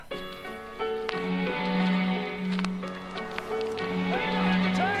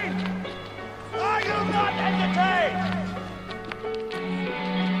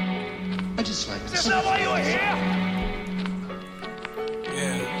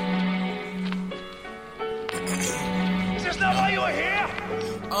that why you were here?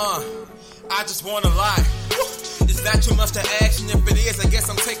 I just wanna lie. Is that too much to ask? And if it is, I guess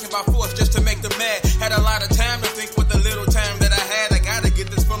I'm taking by force just to make them mad. Had a lot of time to think with the little time that I had. I gotta get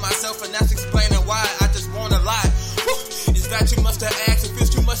this for myself, and that's explaining why I just wanna lie. Is that too much to ask? If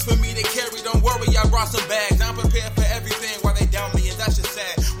it's too much for me to carry, don't worry, I brought some bags. I'm prepared for everything while they doubt me, and that's just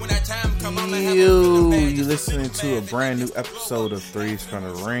sad. When that time comes, I'm gonna have a you listening to a brand new episode of Threes from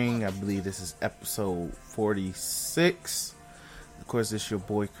the Ring. I believe this is episode 46. Of course, it's your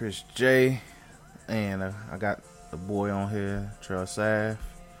boy Chris J. And I got the boy on here, Trail Saf.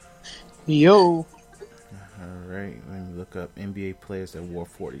 Yo. Alright, let me look up NBA players that wore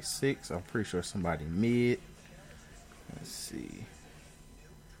 46. I'm pretty sure somebody mid. Let's see.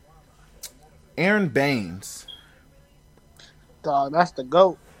 Aaron Baines. Dog, that's the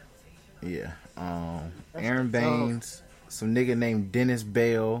GOAT. Yeah. Aaron Baines. Some nigga named Dennis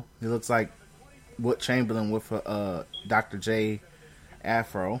Bell. He looks like Wilt Chamberlain with a Dr. J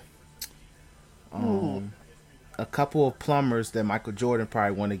afro. A couple of plumbers that Michael Jordan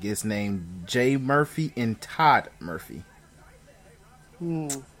probably wanted to get named Jay Murphy and Todd Murphy.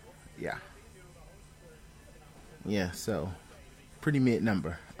 Yeah. Yeah, so pretty mid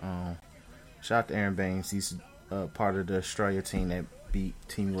number. Shout out to Aaron Baines. He's part of the Australia team that beat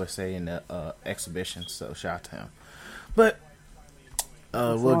Team USA in the exhibition, so shout out to him. But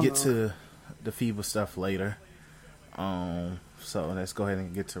we'll get to the FIBA stuff later. So let's go ahead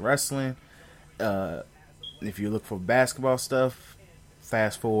and get to wrestling. If you look for basketball stuff,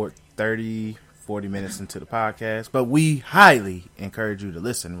 fast forward 30, 40 minutes into the podcast. But we highly encourage you to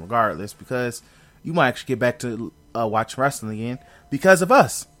listen regardless, because you might actually get back to watch wrestling again because of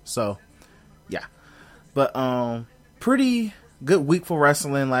us. So, yeah. But pretty good week for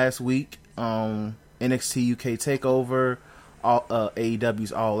wrestling last week. NXT UK TakeOver,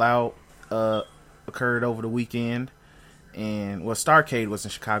 AEW's All Out occurred over the weekend. And Starrcade was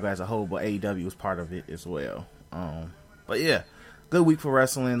in Chicago as a whole, but AEW was part of it as well. But yeah, good week for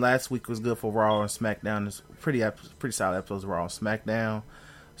wrestling. Last week was good for Raw and SmackDown. It's pretty solid episodes of Raw and SmackDown.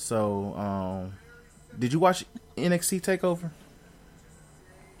 So, did you watch NXT TakeOver?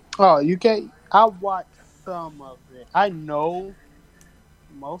 Oh, UK? I watched some of it. I know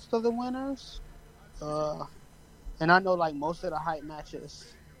most of the winners. And I know like most of the hype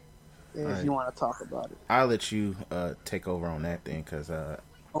matches. If right. You want to talk about it, I'll let you take over on that thing, because I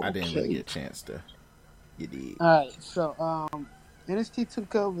didn't really get a chance to. You did. All right, so NXT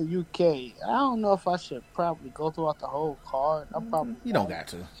took over UK. I don't know if I should probably go throughout the whole card. I probably don't got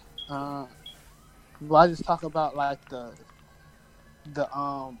to. But I just talk about like the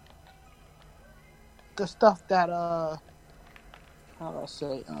stuff that how do I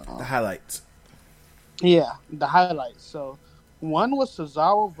say the highlights. Yeah, the highlights. So. One was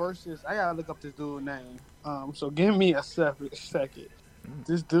Cesaro versus... I gotta look up this dude's name. So give me a second.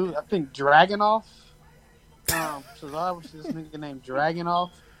 This dude, I think Dragunov. Cesaro versus this nigga named Dragunov.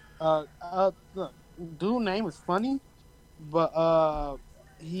 Look, dude's name is funny, but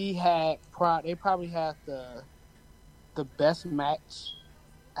they probably had the best match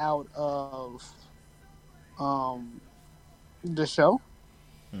out of the show.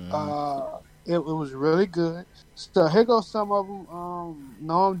 It was really good. So here goes some of them.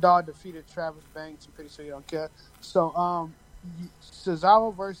 Noam Dar defeated Travis Banks. I'm pretty sure you don't care. So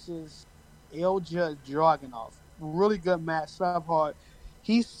Cesaro versus Ilja Dragunov. Really good match. Slap hard.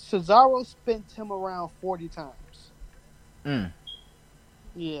 Cesaro spent him around 40 times.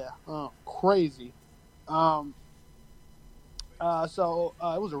 Yeah. Crazy. So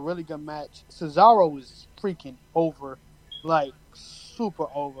it was a really good match. Cesaro was freaking over. Like, super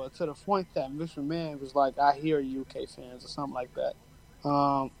over, to the point that Mr. McMahon was like, I hear you, UK fans, or something like that.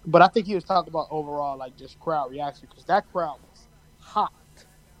 But I think he was talking about overall, like, just crowd reaction, because that crowd was hot.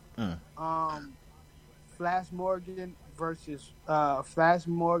 Flash Morgan versus Flash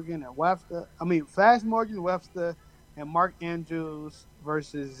Morgan and Webster. Flash Morgan, Webster, and Mark Andrews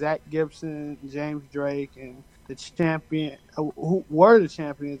versus Zach Gibson, James Drake, and the champion, who were the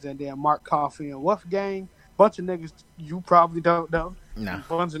champions, and then Mark Coffey and Wolfgang. Bunch of niggas you probably don't know. No.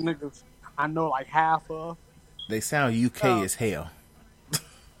 Bunch of niggas I know like half of. They sound UK as hell.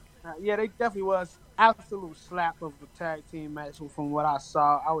 Yeah, they definitely was. Absolute slap of a tag team match from what I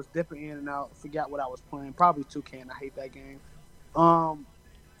saw. I was dipping in and out. Forgot what I was playing. Probably 2K, and I hate that game.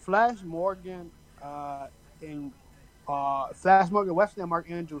 Flash Morgan and Flash Morgan, Webster, and Mark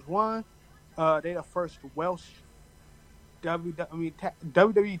Andrews won. They the first Welsh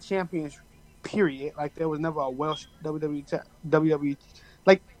WWE champions. Period. Like, there was never a Welsh WWE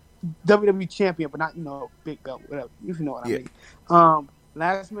like WWE champion, but not, big belt, whatever. If you know what I mean.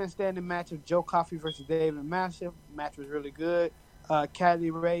 Last man standing match of Joe Coffey versus David Mastiff. Match was really good.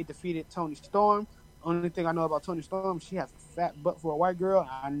 Kylie Ray defeated Tony Storm. Only thing I know about Tony Storm, she has a fat butt for a white girl.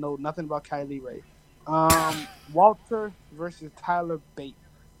 I know nothing about Kylie Ray. Walter versus Tyler Bate.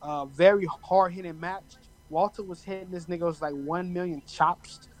 Very hard hitting match. Walter was hitting this nigga was like 1 million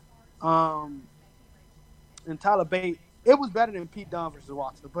chops. And Tyler Bate, it was better than Pete Dunne versus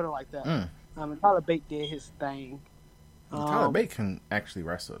Walter, put it like that. And Tyler Bate did his thing. Tyler Bate can actually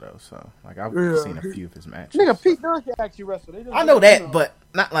wrestle though, so like I've seen a few of his matches. Nigga, Pete Dunne can actually wrestle. I know that, but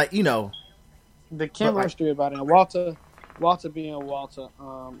not like the chemistry about it. Walter being Walter,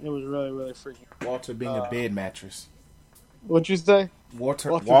 it was really, really freaking. Walter being a bed mattress. What'd you say?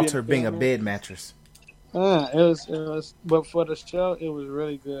 Walter being a bed mattress. It was, but for the show, it was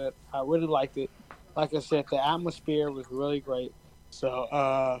really good. I really liked it. Like I said, the atmosphere was really great.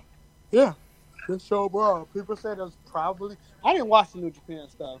 So, yeah, good show, bro. People said it was probably. I didn't watch the New Japan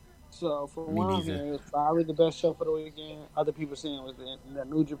stuff, so for one, it was probably the best show for the weekend. Other people saying it was the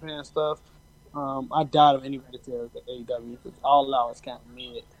New Japan stuff. I doubt if anybody said it was the AEW because all out was kind of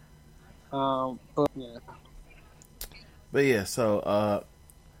mid. But yeah, so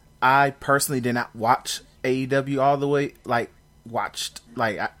I personally did not watch AEW all the way. I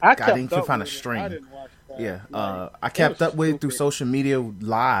didn't find a stream. I didn't watch that. Yeah, I kept up with it through social media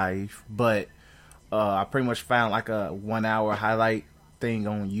live, but I pretty much found like a 1 hour highlight thing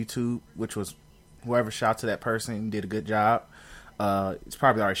on YouTube, which was whoever shot to that person did a good job. It's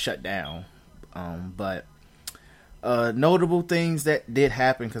probably already shut down. But notable things that did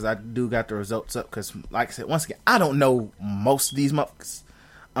happen, because I do got the results up, because like I said, once again, I don't know most of these motherfuckers.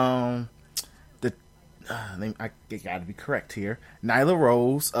 I gotta be correct here. Nyla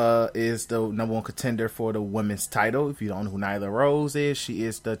Rose is the number one contender for the women's title. If you don't know who Nyla Rose is, she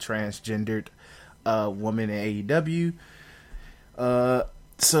is the transgendered woman in AEW.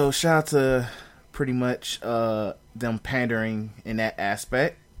 So shout out to pretty much them pandering in that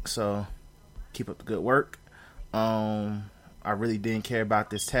aspect. So keep up the good work. I really didn't care about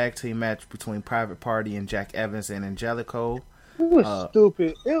this tag team match between Private Party and Jack Evans and Angelico. It was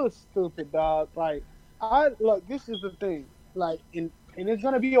stupid. It was stupid, dog. Like, look, this is the thing. Like, and it's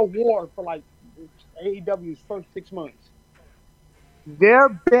gonna be a war for like AEW's first 6 months. There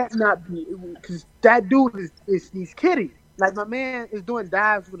better not be, because that dude he's kidding. Like, my man is doing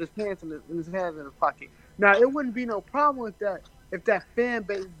dives with his pants and his hands in his pocket. Now, it wouldn't be no problem with that if that fan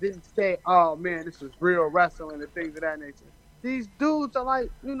base didn't say, "Oh man, this is real wrestling" and things of that nature. These dudes are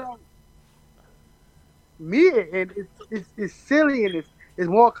like, me, and it's silly, and it's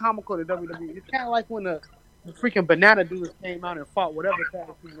more comical than WWE. It's kind of like when the freaking banana dudes came out and fought whatever tag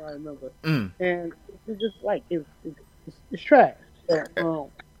team I remember, and it's just like it's trash. Yeah,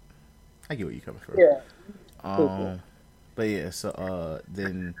 I get where you're coming from. Yeah. But yeah, so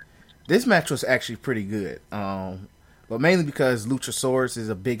then this match was actually pretty good. But mainly because Luchasaurus is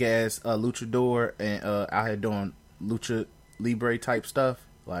a big ass luchador and out here doing lucha libre type stuff.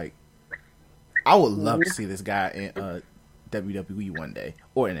 Like, I would love to see this guy in WWE one day,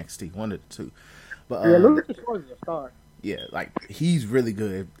 or NXT, one of the two. But Luchasaurus is a star. Yeah, like, he's really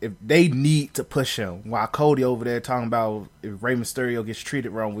good. If they need to push him, while Cody over there talking about if Rey Mysterio gets treated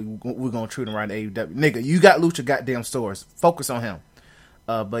wrong, we're gonna treat him right in AEW. Nigga, you got Lucha goddamn stores. Focus on him.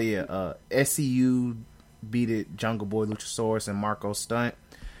 But yeah, SCU beat it, Jungle Boy, Luchasaurus, and Marco Stunt.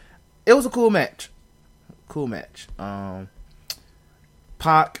 It was a cool match.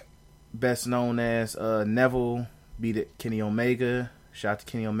 Pac, best known as Neville, beat it, Kenny Omega. Shout out to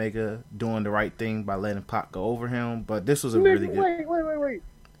Kenny Omega doing the right thing by letting Pac go over him. But this was a really good... Wait.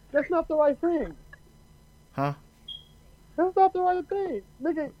 That's not the right thing. Huh? That's not the right thing.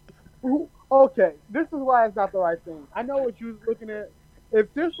 Nigga, okay, this is why it's not the right thing. I know what you was looking at.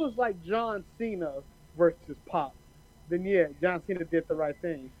 If this was like John Cena versus Pac, then yeah, John Cena did the right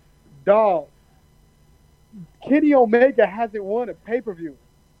thing. Dog, Kenny Omega hasn't won a pay-per-view.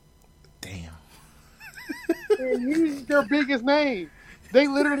 Damn. And he's their biggest name. They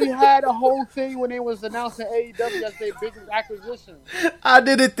literally had a whole thing when they was announcing AEW as their biggest acquisition. I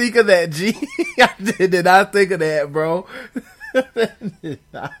didn't think of that, G. I did not think of that, bro. I did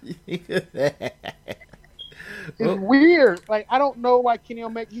not think of that. It's weird. Like, I don't know why Kenny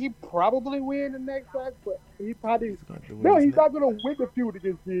Omega, he probably win the next match, but he's not going to win the feud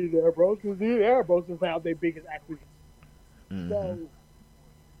against the Airbros, because the Airbros is now their biggest acquisition. Mm-hmm.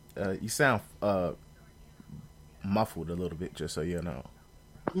 So, you sound muffled a little bit, just so you know.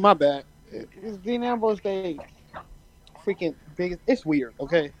 My bad. It's Dean Ambrose, they freaking biggest. It's weird,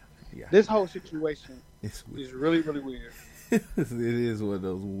 okay? Yeah. This whole situation is really, really weird. It is one of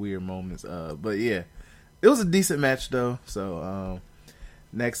those weird moments. But yeah, it was a decent match though. So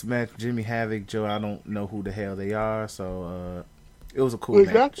Next match, Jimmy Havoc, Joe. I don't know who the hell they are, so it was a cool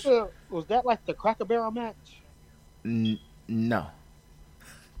match. Was that like the Cracker Barrel match? No.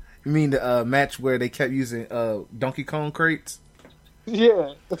 You mean the match where they kept using Donkey Kong crates?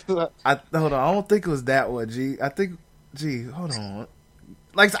 Yeah. Hold on. I don't think it was that one, G. I think, hold on.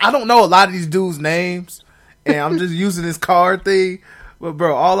 Like, I don't know a lot of these dudes' names, and I'm just using this card thing. But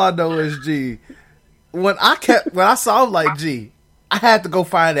bro, all I know is when I saw like I had to go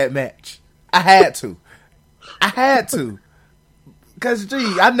find that match. I had to. Because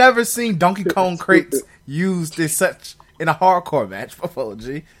I never seen Donkey Kong crates used in a hardcore match before,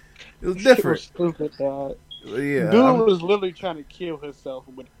 G. It was different. Stupid, dog. Yeah, Dude was literally trying to kill himself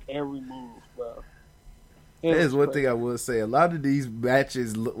with every move, bro. There's one thing I will say. A lot of these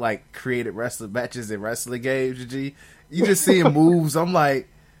matches look like created wrestling matches in wrestling games, G. You just seeing moves. I'm like,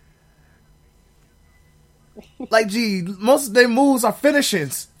 most of their moves are finisher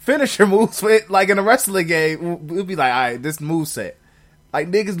moves. Like in a wrestling game, we'll be like, all right, this move set. Like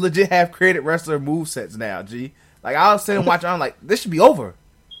niggas legit have created wrestler move sets now, G. Like I was sitting watching, I'm like, this should be over.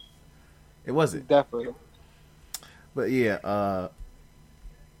 It wasn't. Definitely. But yeah, I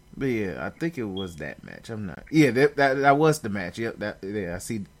think it was that match. I'm not. Yeah, that was the match. Yep, I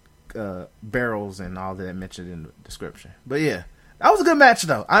see barrels and all that mentioned in the description. But yeah, that was a good match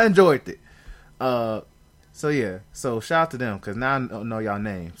though. I enjoyed it. So yeah, shout out to them because now I know y'all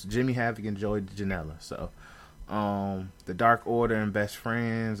names. Jimmy Havoc and Joey Janela. So, the Dark Order and Best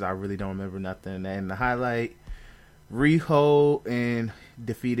Friends. I really don't remember nothing. And the highlight, Riho and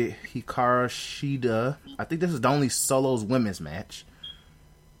defeated Hikaru Shida. I think this is the only solos women's match.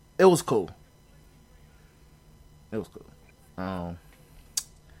 It was cool.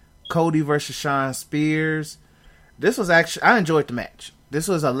 Cody versus Shawn Spears. This was actually, I enjoyed the match. This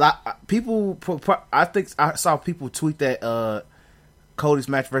was a lot. I think I saw people tweet that Cody's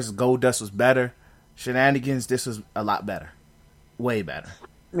match versus Goldust was better. Shenanigans, this was a lot better. Way better.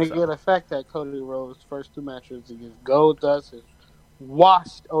 Nigga, the fact that Cody Rhodes' first two matches against Goldust is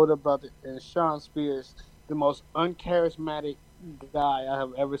washed older brother, and Shawn Spears, the most uncharismatic guy I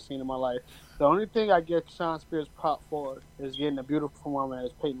have ever seen in my life. The only thing I give Shawn Spears prop for is getting a beautiful woman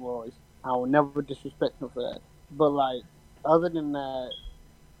as Peyton Royce. I will never disrespect him for that. But like, other than that,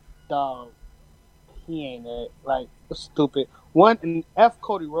 dog, he ain't it. Like, stupid. One, and F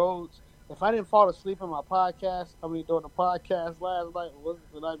Cody Rhodes. If I didn't fall asleep in my podcast, during the podcast last night, or was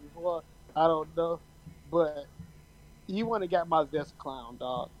it the night before? I don't know. But he went and got my desk clown,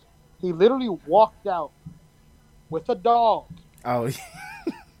 dog. He literally walked out with a dog. Oh,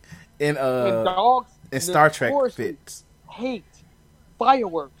 and dogs in Star Trek fits. Hate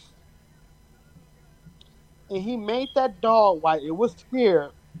fireworks. And he made that dog, while it was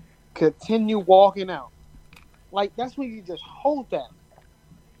here, continue walking out. Like, that's when you just hold that.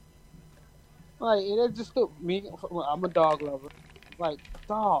 Like, it just me. I'm a dog lover. Like,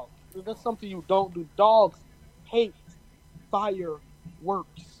 dog. That's something you don't do. Dogs hate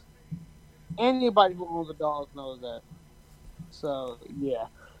fireworks. Anybody who owns a dog knows that. So, yeah.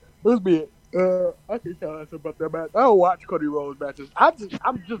 Let's be it. I can tell us about that match. I don't watch Cody Rhodes matches. I'm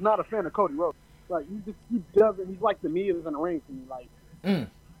just not a fan of Cody Rhodes. Like, he doesn't. He's like the Miz in the ring to me. Like,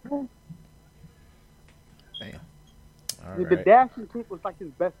 damn. All the dashing kick was like his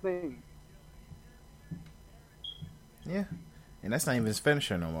best thing. Yeah, and that's not even his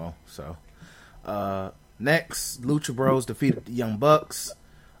finisher no more. So, next, Lucha Bros defeated the Young Bucks.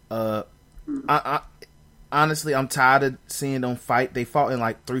 Honestly, I'm tired of seeing them fight. They fought in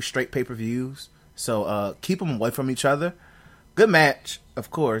like 3 straight pay-per-views. So, keep them away from each other. Good match,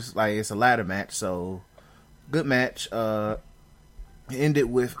 of course. Like, it's a ladder match, so good match.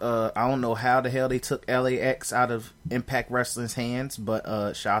 Ended with, I don't know how the hell they took LAX out of Impact Wrestling's hands,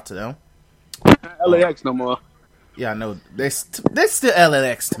 but shout out to them. LAX no more. Yeah, I know. They're still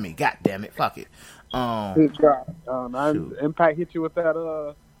LAX to me. God damn it. Fuck it. Impact hit you with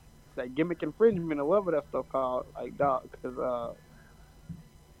that gimmick infringement or whatever that stuff called. Like, dog, because,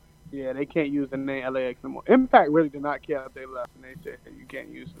 yeah, they can't use the name LAX no more. Impact really did not care if they left, and they said you can't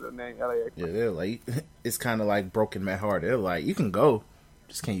use the name LAX. Yeah, they're like, it's kind of like Broken Matt Hart. They're like, you can go,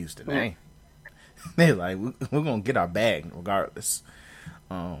 just can't use the name. They're like, we're gonna get our bag regardless.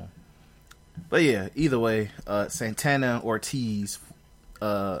 But yeah, either way, Santana and Ortiz,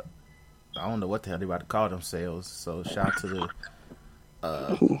 I don't know what the hell they about to call themselves. So shout out to the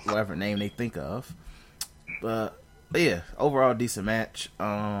whatever name they think of. But yeah, overall decent match.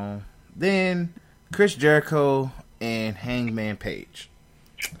 Then Chris Jericho and Hangman Page.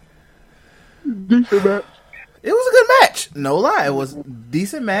 Decent match. It was a good match. No lie, it was a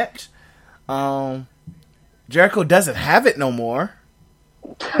decent match. Jericho doesn't have it no more.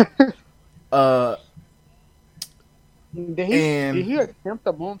 Uh, Did and he attempt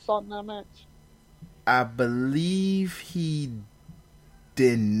a moonsault in that match? I believe he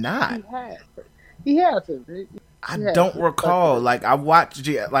did not. He had to. He had to. I He had don't to. recall. Like I watched,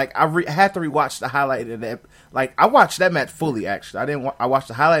 I had to rewatch the highlight of that. Like I watched that match fully. Actually, I didn't. I watched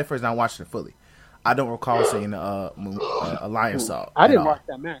the highlight first, and I watched it fully. I don't recall seeing a lion salt. I didn't all. watch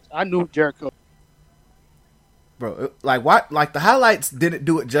that match. I knew Jericho. Bro, like what? Like the highlights didn't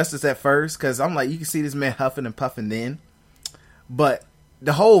do it justice at first because I'm like, you can see this man huffing and puffing then, but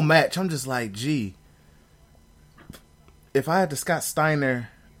the whole match, I'm just like, gee, if I had the Scott Steiner,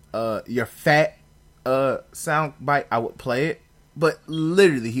 your fat sound bite, I would play it. But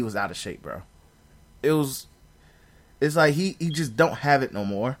literally, he was out of shape, bro. It's like he just don't have it no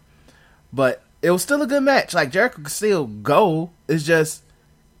more. But it was still a good match. Like Jericho could still go. It's just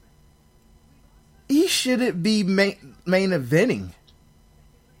he shouldn't be main eventing.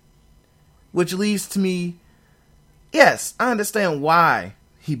 Which leads to me, yes, I understand why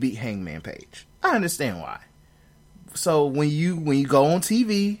he beat Hangman Page. I understand why. So when you go on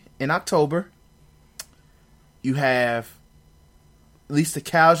TV in October, you have at least the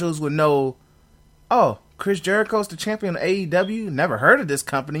casuals would know, oh, Chris Jericho's the champion of AEW. Never heard of this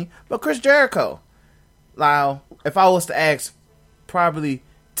company, but Chris Jericho. Now, if I was to ask probably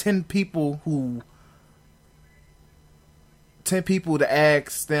 10 people to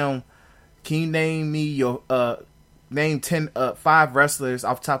ask them, can you name me your name 5 wrestlers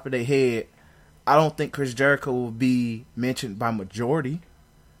off the top of their head, I don't think Chris Jericho will be mentioned by majority.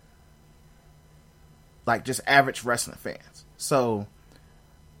 Like just average wrestling fans. So,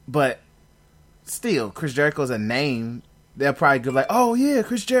 but still, Chris Jericho's a name. They'll probably go like, oh yeah,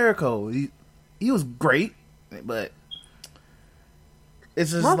 Chris Jericho. He was great, but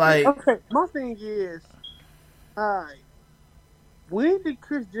it's just my thing is, alright, when did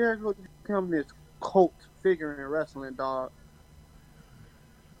Chris Jericho become this cult figure in wrestling, dog?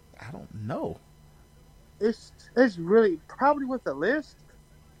 I don't know. It's really probably with the list.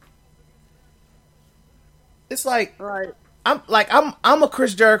 It's like right. I'm a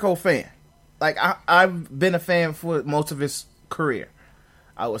Chris Jericho fan. Like I've been a fan for most of his career,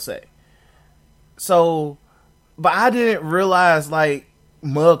 I would say. So, but I didn't realize like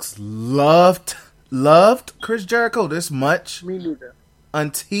Muggs loved Chris Jericho this much. Me neither.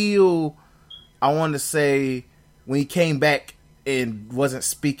 Until I want to say when he came back and wasn't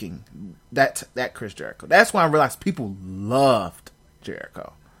speaking, that Chris Jericho. That's when I realized people loved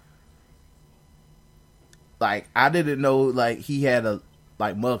Jericho. Like I didn't know like he had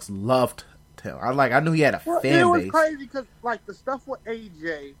Muggs loved him. I knew he had a fan base. It was crazy because like the stuff with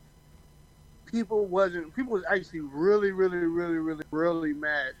AJ, people was actually really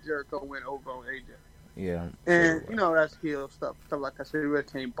mad Jericho went over on AJ. Yeah, and you know that's heel stuff like I said, you really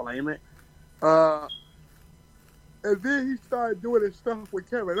can't blame it. And then he started doing his stuff with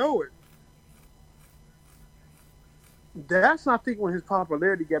Kevin Owens. That's I think when his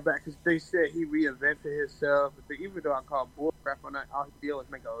popularity got back, because they said he reinvented himself. Even though I call bullcrap on that, all he did was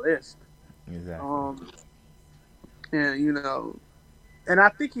make a list. Exactly. And you know, and I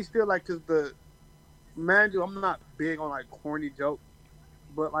think he's still like, because mind you, I'm not big on like corny jokes,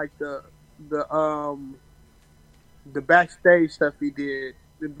 but like the backstage stuff he did,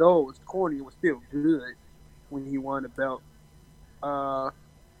 though it was corny, it was still good when he won the belt.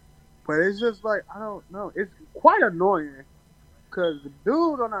 But it's just like, I don't know. It's quite annoying because the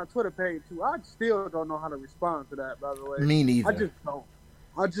dude on our Twitter page too, I still don't know how to respond to that, by the way. Me neither. I just don't.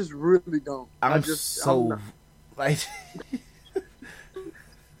 I just really don't. I just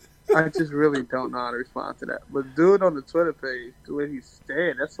really don't know how to respond to that. But dude on the Twitter page, the way he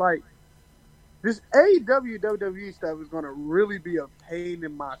said, that's like, this AEW WWE stuff is going to really be a pain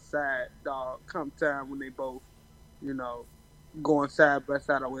in my side, dog, come time when they both, you know, going side by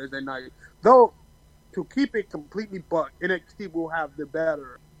side on Wednesday night. Though, to keep it completely buck, NXT will have the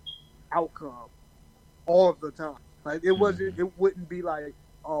better outcome all the time. Like, it wouldn't be like,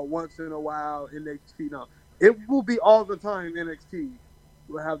 once in a while NXT. No, it will be all the time NXT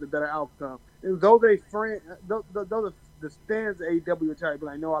will have the better outcome. And though the stands AEW will try to be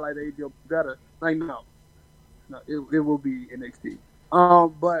like, no, I like AEW better. Like, no, it will be NXT.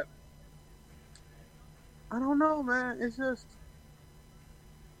 But I don't know, man. It's just,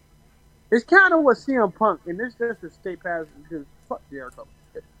 it's kind of what CM Punk, and this just escape past because fuck Jericho.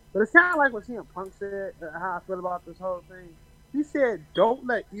 But it's kind of like what CM Punk said, how I feel about this whole thing. He said, don't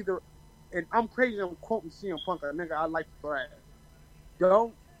let either, and I'm crazy, I'm quoting CM Punk, a nigga I like to thrash.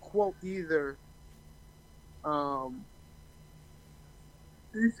 Don't quote either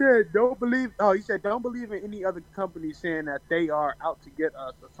He said, "Don't believe." Oh, he said, "Don't believe in any other company saying that they are out to get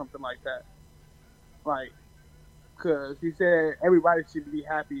us or something like that." Like, because he said everybody should be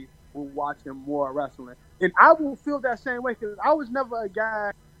happy with watching more wrestling, and I will feel that same way because I was never a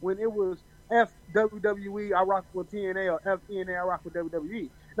guy when it was F WWE I rock with TNA or F TNA I rock with WWE.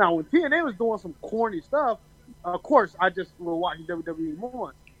 Now, when TNA was doing some corny stuff, of course I just will watch WWE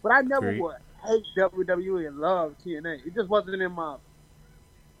more, but I never Great. would hate WWE and love TNA. It just wasn't in my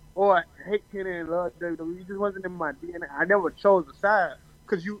or hate TNA and love WWE. It just wasn't in my DNA. I never chose a side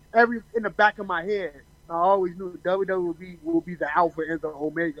because in the back of my head, I always knew WWE will be the alpha and the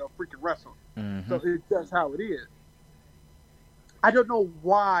omega of freaking wrestling. Mm-hmm. So it's just how it is. I don't know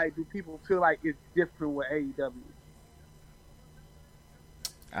why do people feel like it's different with AEW.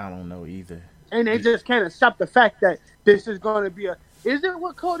 I don't know either. And they just can't accept the fact that this is going to be is it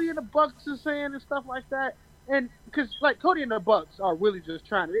what Cody and the Bucks are saying and stuff like that? And because like Cody and the Bucks are really just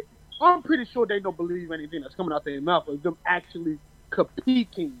trying to, I'm pretty sure they don't believe anything that's coming out their mouth of them actually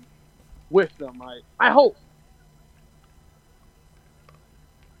competing with them. Like, I hope.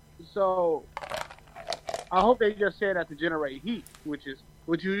 So I hope they just say that to generate heat, which is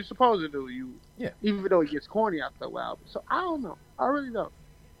what you're supposed to do. Even though it gets corny after a while. So I don't know. I really don't.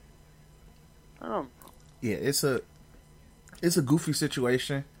 I don't know. Yeah, it's a goofy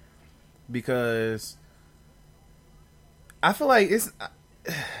situation because I feel like it's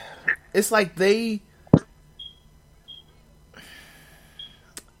like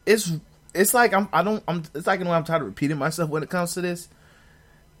it's like I'm tired of repeating myself when it comes to this.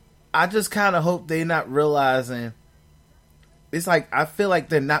 I just kind of hope they're not realizing. It's like I feel like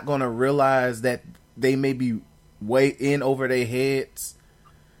they're not going to realize that they may be way in over their heads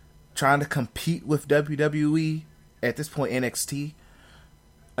trying to compete with WWE at this point, NXT,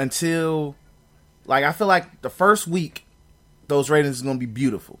 until, like, I feel like the first week those ratings are going to be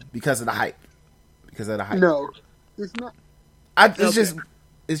beautiful because of the hype. No, it's not.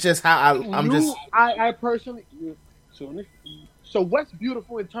 It's just how I personally. So what's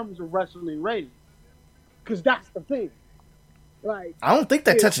beautiful in terms of wrestling ratings? Because that's the thing. Like, I don't think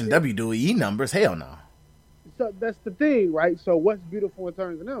they're touching WWE numbers. Hell no. So that's the thing, right? So what's beautiful in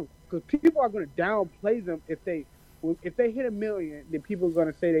terms of them? Because people are going to downplay them if they hit 1 million, then people are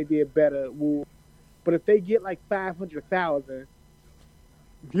going to say they did better. But if they get like 500,000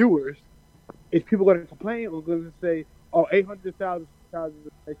 viewers, is people going to complain or going to say, "Oh, 800,000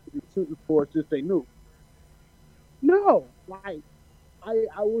 they should be shooting for just they knew"? No, like I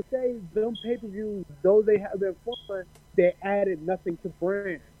will say, them pay-per-views, though they have been fun, they added nothing to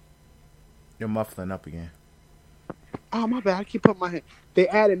brand. You're muffling up again. Oh, my bad. I keep putting my hand. They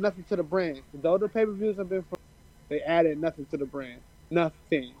added nothing to the brand. Though the pay-per-views have been fun, they added nothing to the brand.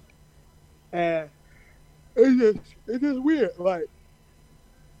 Nothing. And it's just weird. Like,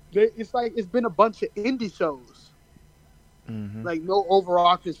 it's like it's been a bunch of indie shows. Mm-hmm. Like, no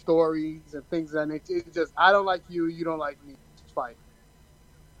overarching stories and things like that. It's just, I don't like you, you don't like me. It's fight.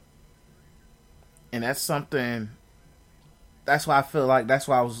 And that's something. That's why I feel like that's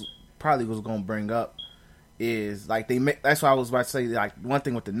why I was going to bring up is like that's why I was about to say like one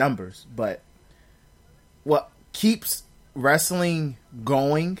thing with the numbers, but what keeps wrestling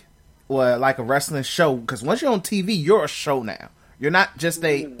going, or like a wrestling show, because once you're on TV, you're a show now. You're not just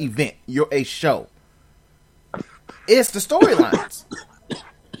a event. You're a show. It's the storylines.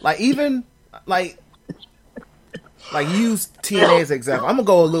 Like even like use TNA as an example. I'm gonna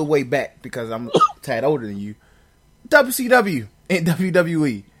go a little way back because I'm a tad older than you. WCW and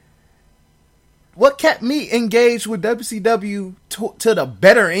WWE. What kept me engaged with WCW to the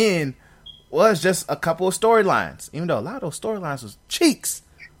better end was just a couple of storylines. Even though a lot of those storylines was cheeks.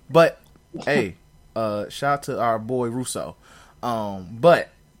 But, hey, shout out to our boy Russo.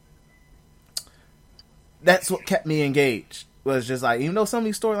 But that's what kept me engaged. Was just like, even though some of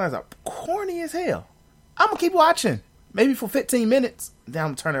these storylines are corny as hell, I'm going to keep watching. Maybe for 15 minutes. Then I'm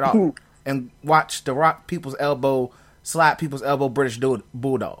going to turn it off. And watch The Rock people's elbow, slap people's elbow, British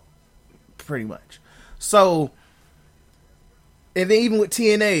Bulldog. Pretty much. So, and then even with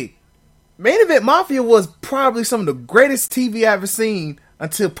TNA, Main Event Mafia was probably some of the greatest TV I ever seen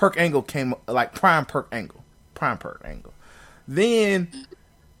until Perk Angle came, like Prime Perk Angle. Then,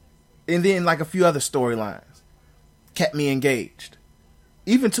 and then like a few other storylines kept me engaged.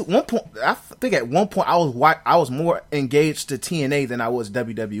 Even to one point, I think at one point I was more engaged to TNA than I was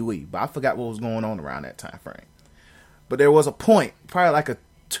WWE, but I forgot what was going on around that time frame. But there was a point, probably like a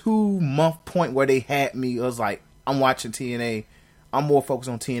 2-month point where they had me. It was like, I'm watching TNA. I'm more focused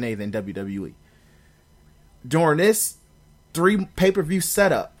on TNA than WWE. During this 3 pay-per-view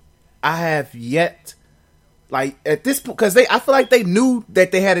setup, I have yet Like at this point, because I feel like they knew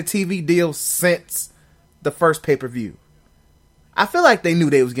that they had a TV deal since the first pay-per-view. I feel like they knew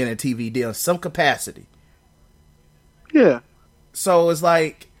they was getting a TV deal in some capacity. Yeah. So it's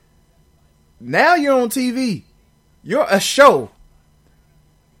like, now you're on TV. You're a show.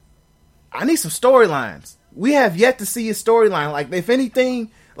 I need some storylines. We have yet to see a storyline. Like, if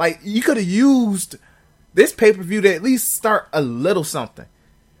anything, like, you could have used this pay-per-view to at least start a little something.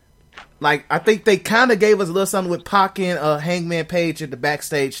 Like, I think they kind of gave us a little something with Pac and Hangman Page at the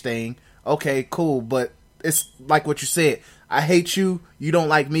backstage thing. Okay, cool. But it's like what you said. I hate you. You don't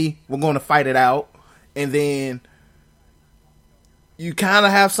like me. We're going to fight it out. And then you kind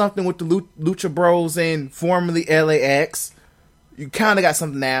of have something with the Lucha Bros and formerly LAX. You kind of got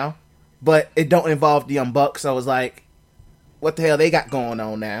something now, but it don't involve the Young Bucks. So it's like, what the hell they got going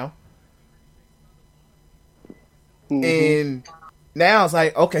on now? Mm-hmm. And now it's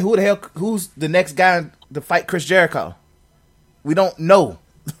like, okay, who's the next guy to fight Chris Jericho? We don't know.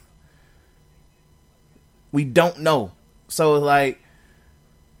 We don't know. So it's like,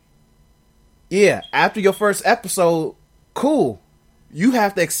 yeah, after your first episode, cool. You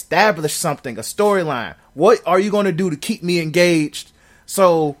have to establish something, a storyline. What are you going to do to keep me engaged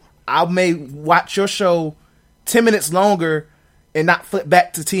so I may watch your show 10 minutes longer and not flip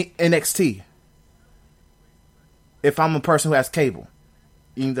back to NXT? If I'm a person who has cable.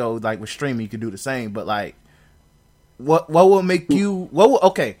 Even though, like, with streaming, you can do the same. But, like, what will make you...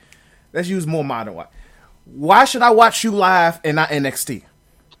 Okay, let's use more modern one. Why should I watch you live and not NXT?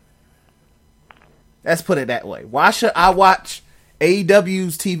 Let's put it that way. Why should I watch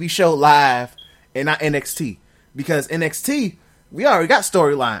AEW's TV show live and not NXT? Because NXT, we already got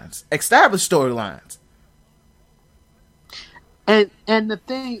storylines, established storylines. And the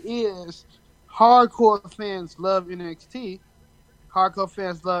thing is, hardcore fans love NXT, hardcore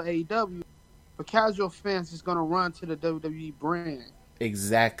fans love AEW, but casual fans is gonna run to the WWE brand.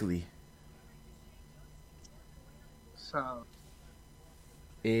 Exactly. So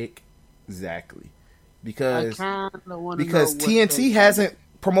exactly. Because because TNT hasn't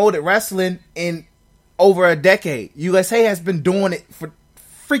promoted wrestling in over a decade. USA has been doing it for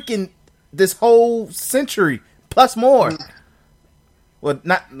freaking this whole century plus more. Well,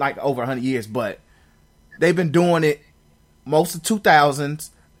 not like over 100 years, but they've been doing it most of 2000s.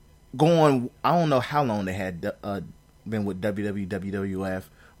 Going, I don't know how long they had been with WWE, WWF,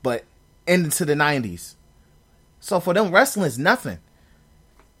 but into the 90s. So for them, wrestling is nothing.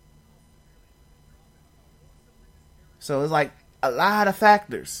 So it's like a lot of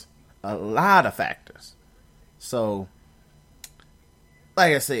factors. So,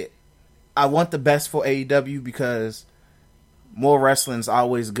 like I said, I want the best for AEW because more wrestling is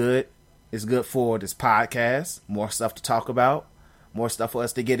always good. It's good for this podcast. More stuff to talk about. More stuff for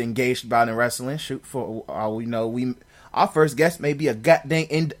us to get engaged about in wrestling. Shoot, for all we know, our first guest may be a goddamn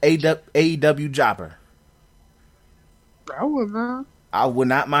AEW jobber. I would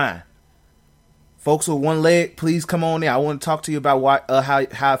not mind. Folks with one leg, please come on in. I want to talk to you about how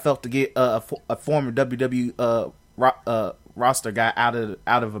I felt to get a former WWE roster guy out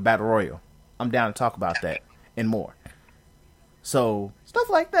of a battle royal. I'm down to talk about that and more. So stuff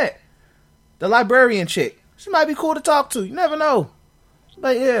like that. The librarian chick, she might be cool to talk to. You never know.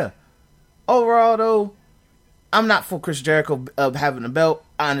 But yeah, overall though, I'm not for Chris Jericho having a belt.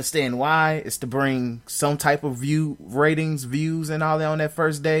 I understand why. It's to bring some type of views, and all that on that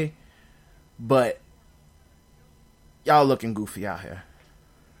first day. But y'all looking goofy out here.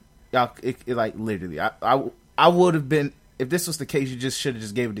 Y'all, it like literally. I would have been, if this was the case, you just should have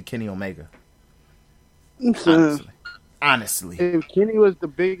just gave it to Kenny Omega. Honestly. If Kenny was the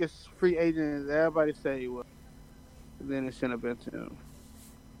biggest free agent as everybody said he was, then it shouldn't have been to him.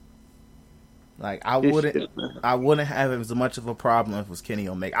 Like, I wouldn't have as much of a problem if it was Kenny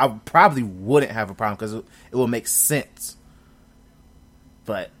Omega. I probably wouldn't have a problem because it will make sense.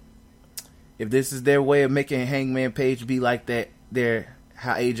 But if this is their way of making Hangman Page be like that,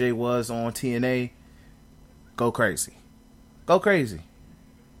 how AJ was on TNA, go crazy. Go crazy.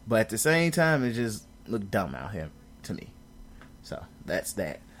 But at the same time, it just looked dumb out here to me. So, that's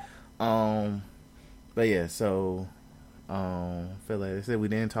that. But yeah, so feel like I said, we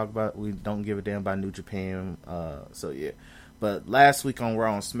don't give a damn about New Japan. So yeah. But last week on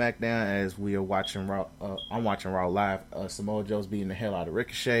Raw and SmackDown, as we are watching Raw, I'm watching Raw live. Samoa Joe's beating the hell out of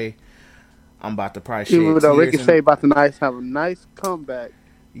Ricochet. I'm about to probably even though Ricochet about to have a nice comeback.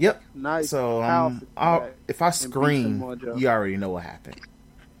 Yep. Nice. So if I scream, you already know what happened.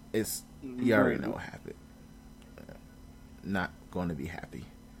 You already know what happened. Not going to be happy.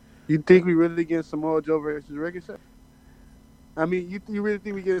 You think we really get Samoa Joe versus Ricochet? I mean, you really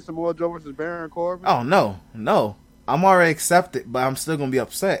think we get Samoa Joe versus Baron Corbin? Oh no. I'm already accepted, but I'm still gonna be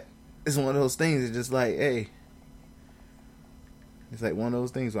upset. It's one of those things. It's just like, hey, it's like one of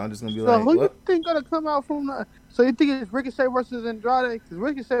those things where I'm just gonna be So like, who you what? think gonna come out from the? So you think it's Ricochet versus Andrade? Because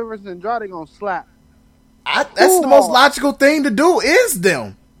Ricochet versus Andrade gonna slap. That's the most logical thing to do. Is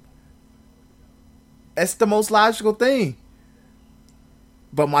them. That's the most logical thing.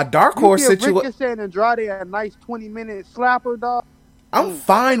 But my dark horse situation, Ricochet and Andrade a nice 20-minute slapper, dog. I'm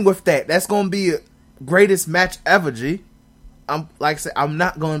fine with that. That's gonna be a greatest match ever, G. I'm like I said, I'm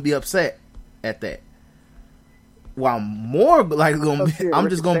not gonna be upset at that. Well, I'm more like gonna be, I'm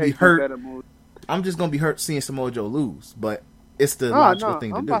just gonna be hurt. I'm just gonna be hurt seeing Samoa Joe lose, but it's the logical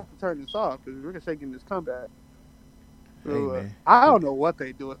thing to I'm do. I'm about to turn this off because Ricochet getting this comeback. So, Hey, I don't know what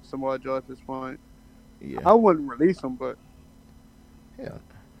they do with Samoa Joe at this point. Yeah, I wouldn't release him, but hell,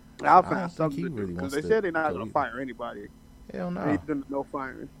 I'll find something to do because they said they're not going to fire anybody. Hell no, they did no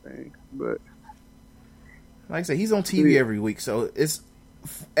firing thing. But like I said, he's on TV every week, so it's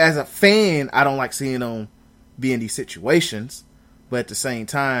as a fan, I don't like seeing him be in these situations, but at the same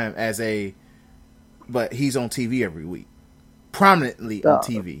time, but he's on TV every week, prominently on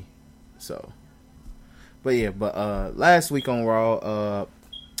TV. So, but last week on Raw,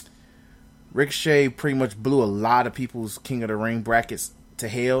 Ricochet pretty much blew a lot of people's King of the Ring brackets to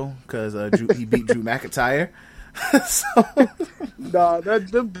hell because he beat Drew McIntyre.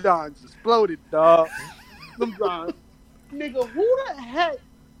 them dogs exploded, dog. Them dogs, nigga. Who the heck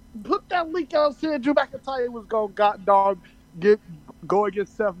put that link out saying Drew McIntyre was gonna go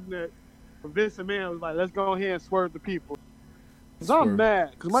against Seth Nick? Vince McMahon was like, let's go ahead and swerve the people. Cause I'm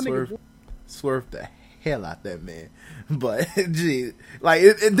mad because my nigga swerved the hell out that man. But gee, like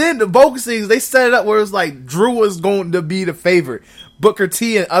then the focusing, they set it up where it was like Drew was going to be the favorite. Booker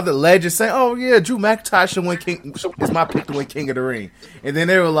T and other legends saying, "Oh yeah, Drew McIntyre should win is my pick to win King of the Ring." And then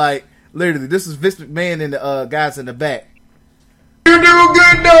they were like, literally, this is Vince McMahon and the guys in the back. You do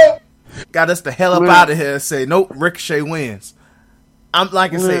good though. Got us the hell up out of here and say, "Nope, Ricochet wins." I'm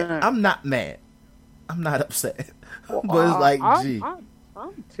like I said, I'm not mad. I'm not upset. But it's like, gee,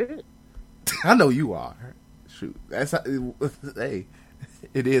 I'm ticked. I know you are. Shoot, that's hey,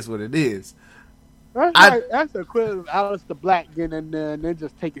 it is what it is. That's the equivalent of Aleister Black getting in there and then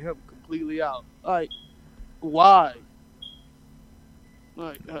just taking him completely out. Like, why?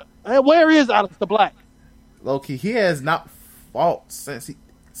 Like, hey, where is Aleister Black? Low-key, he has not fought since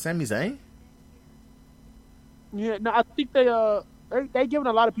Sami Zayn. Yeah, no, I think they giving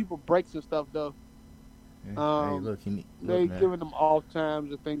a lot of people breaks and stuff though. Yeah, they giving them off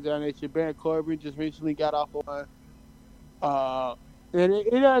times and things of that nature. Baron Corbin just recently got off one. And it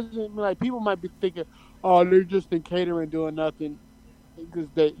doesn't like people might be thinking, oh, they're just in catering doing nothing because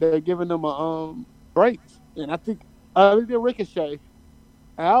they're giving them breaks. And I think Ricochet.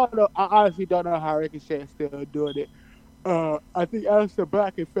 I don't know. I honestly don't know how Ricochet is still doing it. I think Aleister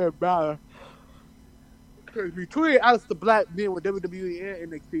Black and Finn Balor. Because between Aleister Black being with WWE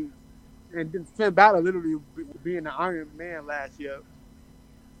and NXT, and then Finn Balor literally being the Iron Man last year,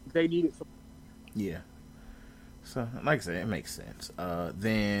 they needed some. Yeah. So, like I said, it makes sense.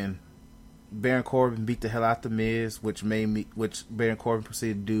 Then Baron Corbin beat the hell out the Miz, which Baron Corbin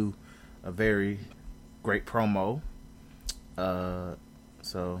proceeded to do a very great promo.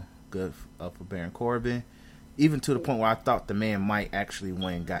 So good for Baron Corbin. Even to the point where I thought the man might actually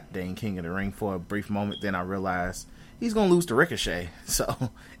win goddamn King of the Ring for a brief moment. Then I realized he's gonna lose to Ricochet. So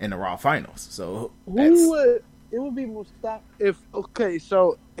in the Raw finals. So it would be Mustafa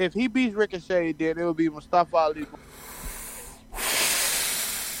if he beats Ricochet, then it would be Mustafa Ali.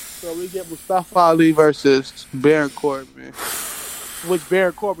 So we get Mustafa Ali versus Baron Corbin, which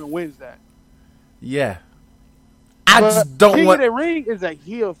Baron Corbin wins that. Yeah, I just don't King want. of the Ring is a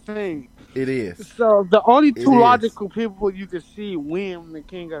heel thing. It is. So the only two logical people you could see win the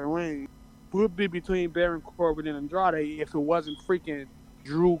King of the Ring would be between Baron Corbin and Andrade if it wasn't freaking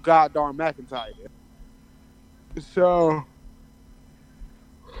Drew Goddamn McIntyre. So,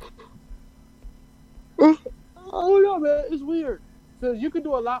 I don't know, man. It's weird because you can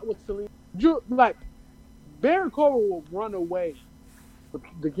do a lot with Selena. Like Baron Corbin will run away with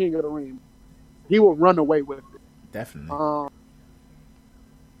the King of the Ring. He will run away with it. Definitely.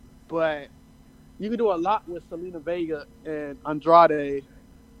 But you can do a lot with Selena Vega and Andrade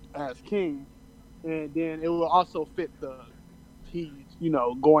as king, and then it will also fit he's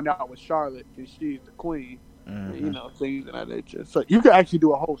going out with Charlotte and she's the queen. Mm-hmm. Things of that nature. So you could actually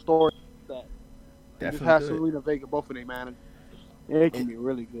do a whole story with that. Definitely. Just have Selena Vega, both of them, man. It can be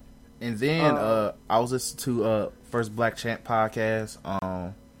really good. And then I was listening to First Black Champ podcast.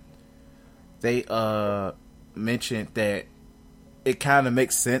 They mentioned that it kind of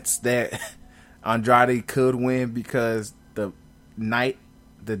makes sense that Andrade could win because the night,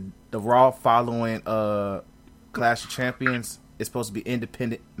 the Raw following Clash of Champions is supposed to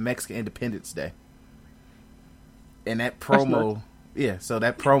be Mexican Independence Day, and that promo, so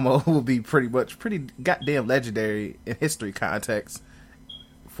that promo will be pretty goddamn legendary in history context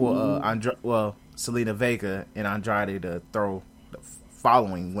for Selena Vega and Andrade to throw the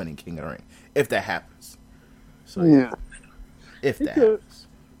following winning King of the Ring if that happens. So yeah, if that happens,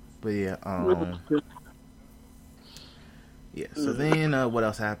 but yeah. Yeah, so then what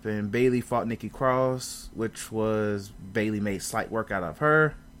else happened? Bayley fought Nikki Cross, which was Bayley made slight work out of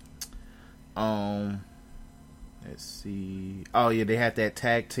her. Let's see. Oh yeah, they had that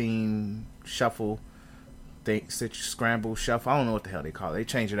tag team shuffle thing, scramble shuffle. I don't know what the hell they call it. They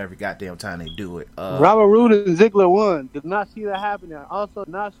change it every goddamn time they do it. Robert Roode and Ziggler won. Did not see that happening. Also,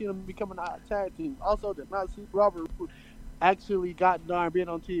 did not see them becoming a tag team. Also, did not see Robert Roode actually got darn being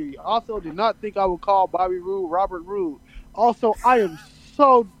on TV. Also, did not think I would call Bobby Roode Robert Roode. Also, I am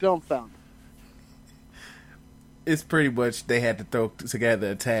so dumbfounded. It's pretty much they had to throw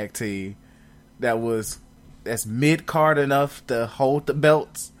together a tag team that's mid-card enough to hold the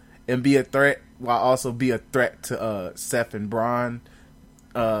belts and be a threat, while also be a threat to Seth and Braun,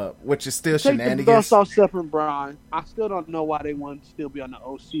 which is still shenanigans. Take the belts off Seth and Braun. I still don't know why they want to still be on the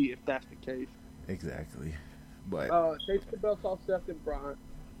OC if that's the case. Exactly. But take the belts off Seth and Braun.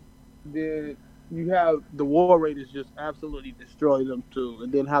 Then you have the War Raiders just absolutely destroy them too,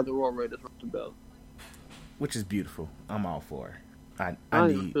 and then have the War Raiders rip the belt, which is beautiful. I'm all for it. I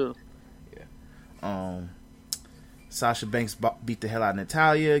need too. Yeah. Sasha Banks beat the hell out of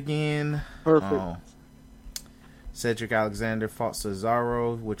Natalya again. Perfect. Cedric Alexander fought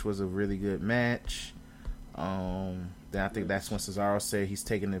Cesaro, which was a really good match. Then I think that's when Cesaro said he's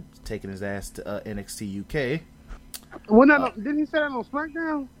taking his ass to NXT UK. Well, didn't he say that on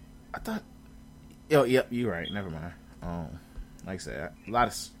SmackDown? I thought. Oh, yep, you're right. Never mind. Like I said, a lot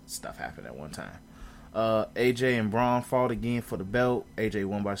of stuff happened at one time. AJ and Braun fought again for the belt. AJ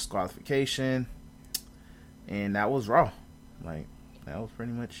won by disqualification, and that was Raw. Like, that was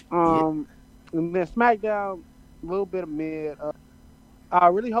pretty much it. And then SmackDown, a little bit of mid. I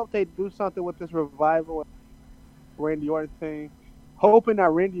really hope they do something with this revival Randy Orton thing. Hoping that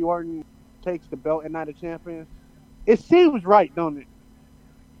Randy Orton takes the belt and Night of Champions. It seems right, don't it?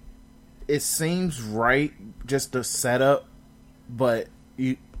 It seems right, just the setup, but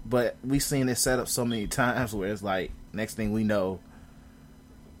we've seen this setup so many times where it's like next thing we know,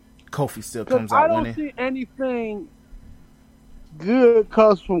 Kofi still comes out winning. I don't see anything good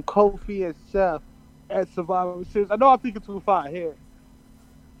comes from Kofi and Seth at Survivor Series. I know I'm thinking too far ahead.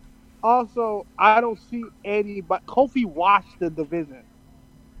 Also, I don't see anybody. Kofi washed the division.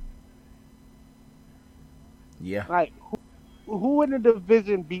 Yeah. Like, who in the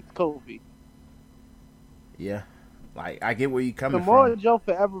division beats Kofi? Yeah. Like, I get where you coming Samoa from. Joe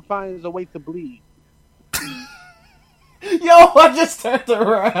forever finds a way to bleed. Yo, I just turned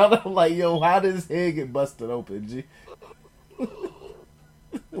around. I'm like, yo, how did his head get busted open, G?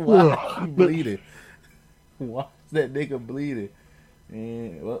 Why he bleeding? Why is that nigga bleeding?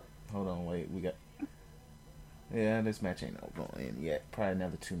 And, well, hold on, wait. We got... Yeah, this match ain't going in yet. Probably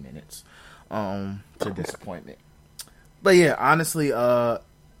another 2 minutes. To disappointment. But yeah, honestly, it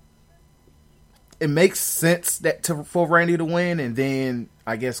makes sense that for Randy to win, and then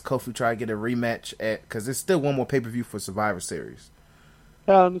I guess Kofi try to get a rematch because there's still one more pay-per-view for Survivor Series.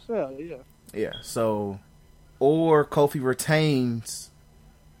 Hell in the Cell, yeah. Yeah, so or Kofi retains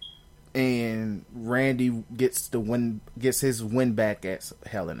and Randy gets his win back at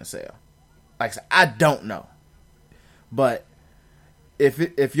Hell in a Cell. Like I said, I don't know, but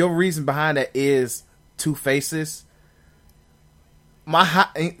if your reason behind that is two faces,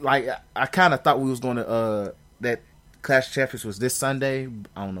 I kind of thought we was going to that Clash of Champions was this Sunday.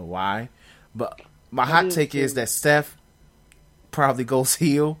 I don't know why, but my hot take is that Steph probably goes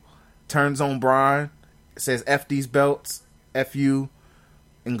heel, turns on Braun, says F these belts, F you,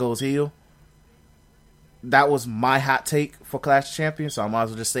 and goes heel. That was my hot take for Clash of Champions, so I might as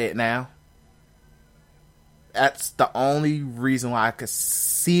well just say it now. That's the only reason why I could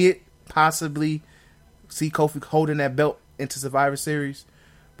possibly see Kofi holding that belt into Survivor Series.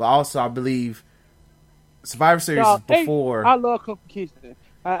 But also, I believe Survivor Series is before. I love Kofi Kingston.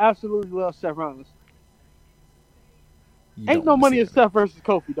 I absolutely love Seth Rollins. Ain't no money in Seth versus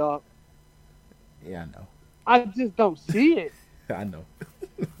Kofi, dog. Yeah, I know. I just don't see it. I know.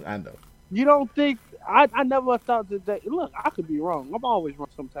 I know. You don't think... I never thought that... Look, I could be wrong. I'm always wrong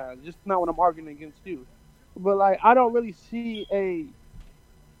sometimes. Just not when I'm arguing against you. But, like, I don't really see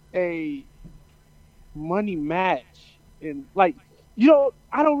a money match. And, like,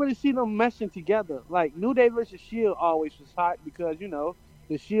 I don't really see them meshing together. Like New Day versus Shield always was hot because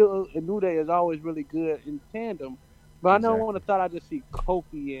the Shield and New Day is always really good in tandem. But I never would have thought I'd just see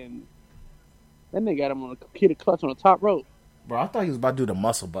Kofi and then they got him on a computer clutch on the top rope. Bro, I thought he was about to do the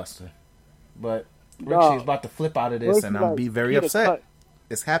muscle buster, but Ricochet's about to flip out of this, and I'll be very upset. Cut.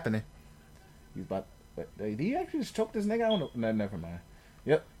 It's happening. He's about. Did he actually just choke this nigga? I don't know. No, never mind.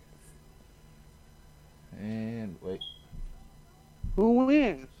 Yep. And wait. Who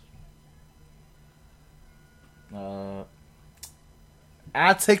wins? I'll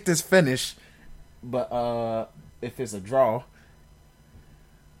take this finish, but if it's a draw,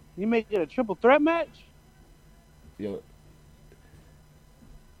 you make it a triple threat match. Yo.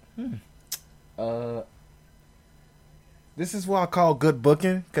 This is what I call good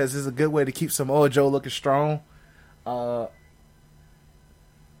booking because it's a good way to keep Samoa Joe looking strong.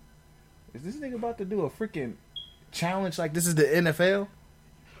 Is this nigga about to do a freaking challenge like this is the NFL?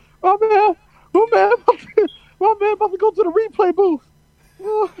 Oh man, my man about to go to the replay booth.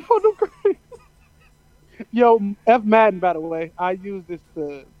 Oh, no great. Yo, F Madden, by the way, I use this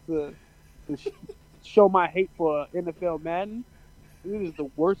to show my hate for NFL Madden. It is the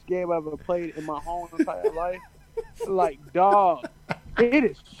worst game I've ever played in my whole entire life. Like, dog, it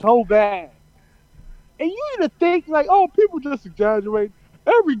is so bad. And you need to think, like, oh, people just exaggerate.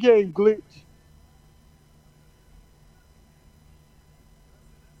 Every game glitch.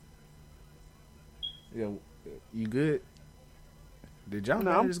 Yo, you good? Did John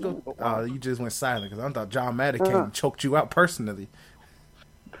Madden just go? Oh, you just went silent because I thought John Madden came and choked you out personally.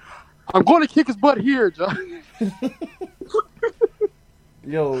 I'm going to kick his butt here, John.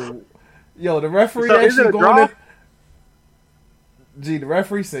 Yo, the referee actually going in. Gee, the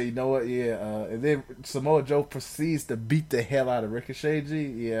referee said, you know what, yeah, and then Samoa Joe proceeds to beat the hell out of Ricochet, G.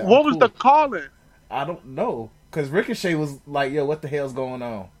 Yeah. What was the calling? I don't know. Because Ricochet was like, yo, what the hell's going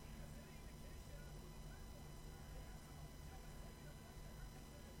on?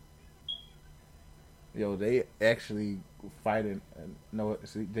 Yo, they actually fighting. No,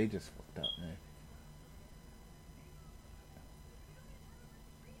 see, they just fucked up, man.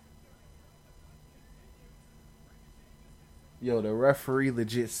 Yo, the referee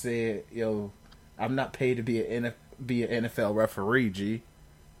legit said, yo, I'm not paid to be an NFL referee, G.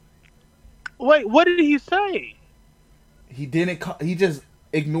 Wait, what did he say? He didn't. He just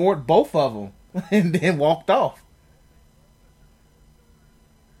ignored both of them and then walked off.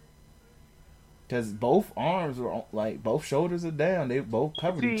 Because both arms were like both shoulders are down. They both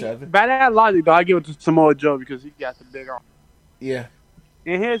covered each other. By that logic, though, I give it to Samoa Joe because he got the big arm. Yeah.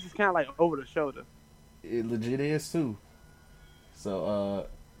 And his is kind of like over the shoulder. It legit is too. So,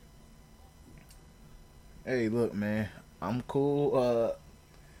 hey, look, man, I'm cool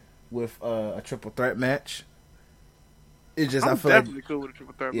with a triple threat match. I'm definitely cool with a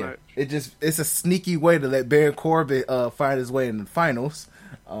triple threat match. It's a sneaky way to let Baron Corbin find his way in the finals.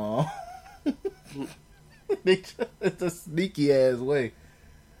 It's a sneaky ass way.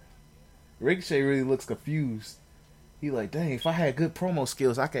 Ricochet really looks confused. He like, dang, if I had good promo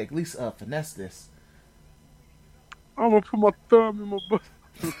skills, I could at least finesse this. I'm gonna put my thumb in my butt.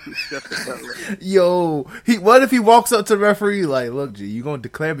 Yo, what if he walks up to the referee like, look, G, you gonna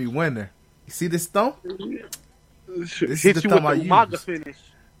declare me winner? You see this thumb? This is the thumb I use. MAGA finish.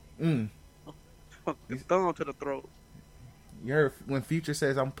 The thumb to the throat. You heard when Future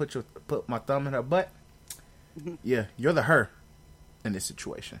says I'm gonna put my thumb in her butt? Yeah, you're the her in this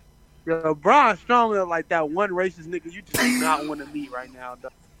situation. Yo, Braun Strowman like that one racist nigga you just do not want to meet right now,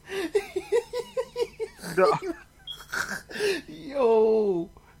 dog. Yo,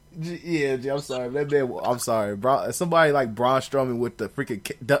 yeah, I'm sorry. That man, I'm sorry, bro. Somebody like Braun Strowman with the freaking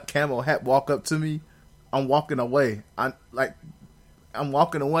duck camo hat walk up to me, I'm walking away. I'm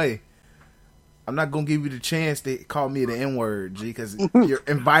walking away. I'm not gonna give you the chance to call me the N-word, G, because you're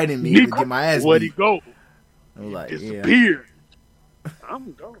inviting me to get my ass beat. Where'd he go? I'm like, disappeared. Yeah.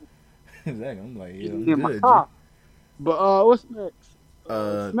 I'm going. Exactly. I'm like, yeah, I'm good, G. But what's next?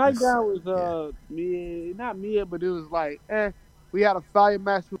 SmackDown was not mid, but it was like, we had a fire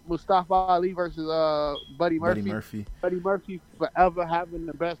match with Mustafa Ali versus Buddy Murphy. Buddy Murphy forever having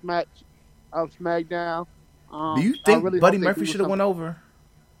the best match of SmackDown. Do you think Buddy Murphy should have went over?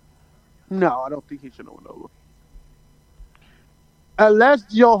 No, I don't think he should have went over. Unless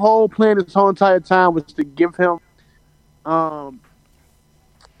your whole plan this whole entire time was to give him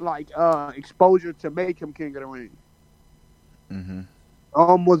exposure to make him king of the ring. Mm-hmm.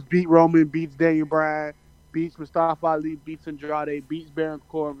 Almost beat Roman, beats Daniel Bryan, beats Mustafa Ali, beats Andrade, beats Baron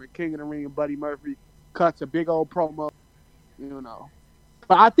Corbin, king of the ring, and Buddy Murphy cuts a big old promo, you know.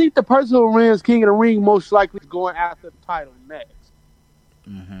 But I think the person who wins king of the ring most likely is going after the title next.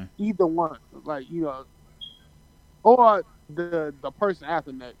 Mm-hmm. Either one, like or the person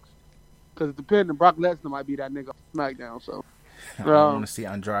after next. Because depending, Brock Lesnar might be that nigga on SmackDown. So I don't want to see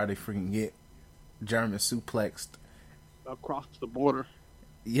Andrade freaking get German suplexed across the border.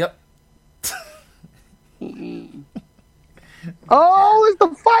 Yep. Oh, it's the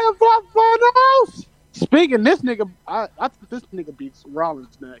Firefly Funhouse! Speaking, this nigga, I think this nigga beats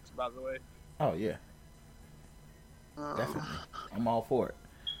Rollins next, by the way. Oh, yeah. Definitely. I'm all for it.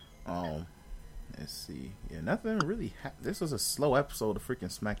 Let's see. Yeah, nothing really. This was a slow episode of freaking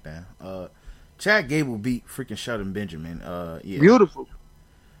SmackDown. Chad Gable beat freaking Shelton Benjamin. Yeah. Beautiful.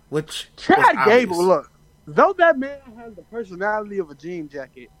 Which Chad Gable, look, though that man has the personality of a jean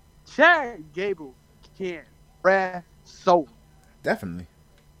jacket, Chad Gable can wrestle. Definitely.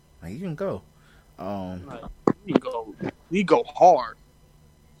 Like, he can go. He go hard.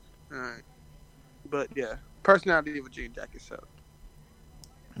 All right. But yeah, personality of a jean jacket. So.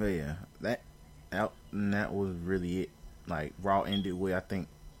 But yeah, that was really it. Like, Raw ended with, I think,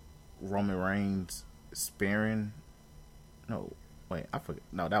 Roman Reigns sparing. No, wait, I forgot.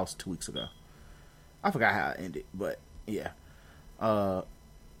 No, that was 2 weeks ago. I forgot how it ended, but yeah.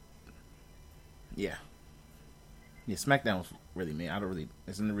 Yeah, SmackDown was really, man.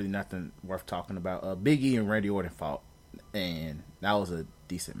 There's really nothing worth talking about. Big E and Randy Orton fought, and that was a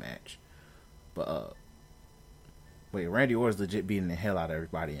decent match. But Randy Orton's legit beating the hell out of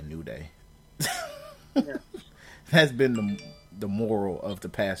everybody in New Day. Yeah. That's been the moral of the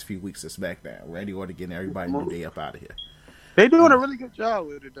past few weeks of SmackDown. Randy Orton getting everybody in New Day up out of here. They doing a really good job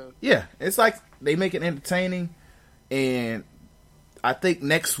with it, though. Yeah, it's like they make it entertaining, and I think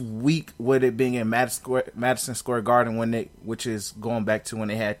next week, with it being in Madison Square Garden, which is going back to when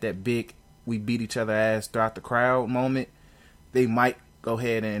they had that big "we beat each other ass throughout the crowd" moment, they might go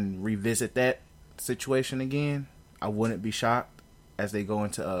ahead and revisit that situation again. I wouldn't be shocked as they go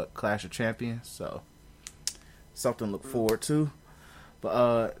into a Clash of Champions. So something to look forward to.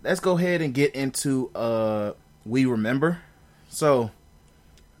 But let's go ahead and get into We Remember. So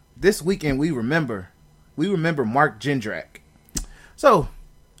this weekend we remember Mark Jindrak. So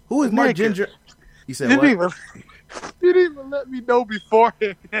who is Mark Jindrak? You said what? You didn't even let me know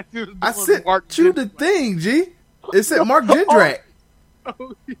beforehand. I sent you the thing, G. It said Mark Jindrak.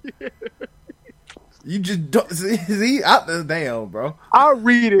 Oh yeah. You just don't see out the damn, bro. I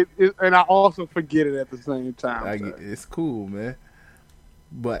read it and I also forget it at the same time. It's cool, man.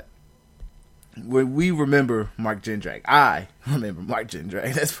 But when we remember Mark Jindrak, I remember Mark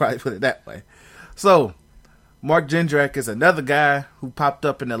Jindrak. Let's probably put it that way. So, Mark Jindrak is another guy who popped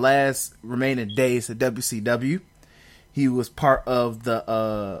up in the last remaining days of WCW. He was part of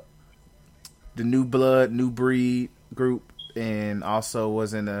the New Blood, New Breed group, and also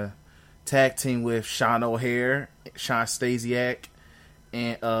was in a tag team with Sean O'Hare, Sean Stasiak,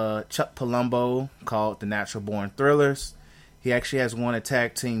 and Chuck Palumbo called the Natural Born Thrillers. He actually has won a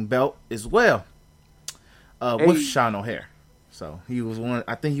tag team belt as well with Sean O'Hare. So he was one.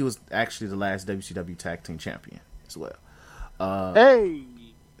 I think he was actually the last WCW tag team champion as well.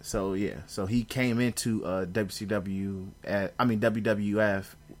 So yeah, so he came into WWF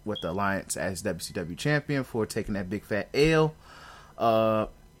with the Alliance as WCW champion for taking that big fat L.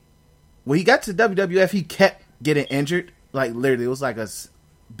 When he got to WWF, he kept getting injured. Like, literally, it was like a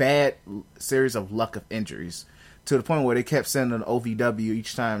bad series of luck of injuries to the point where they kept sending an OVW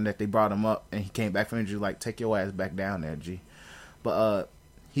each time that they brought him up and he came back from injury. Like, take your ass back down there, G. But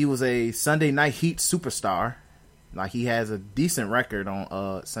he was a Sunday Night Heat superstar. Like, he has a decent record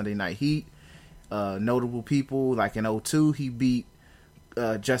on Sunday Night Heat. Notable people, like in 2002, he beat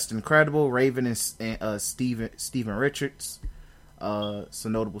Just Incredible, Raven, and Steven Richards.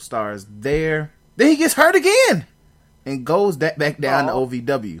 Some notable stars there. Then he gets hurt again and goes back down to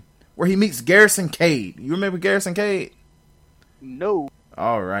OVW, where he meets Garrison Cade. You remember Garrison Cade? No.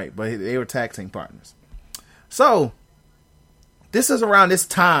 All right, but they were tag team partners. So this is around this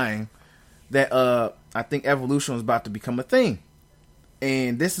time that I think Evolution was about to become a thing,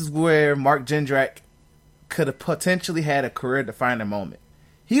 and this is where Mark Jindrak could have potentially had a career-defining moment.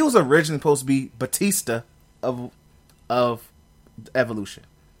 He was originally supposed to be Batista of Evolution.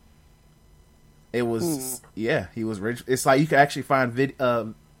 It was he was rich. It's like you can actually find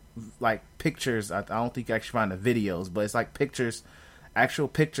like pictures. I don't think you can actually find the videos, but it's like actual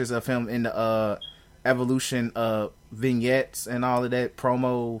pictures of him in the Evolution vignettes and all of that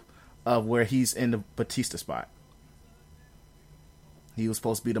promo of where he's in the Batista spot. He was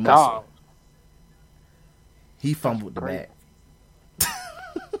supposed to be the muscle. He fumbled the bag.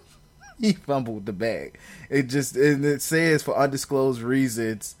 He fumbled the bag. It says for undisclosed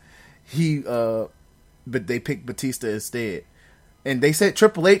reasons but they picked Batista instead. And they said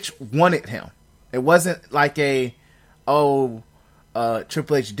Triple H wanted him. It wasn't like Triple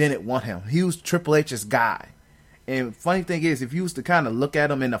H didn't want him. He was Triple H's guy. And funny thing is, if you was to kind of look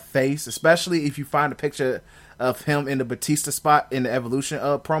at him in the face, especially if you find a picture of him in the Batista spot in the Evolution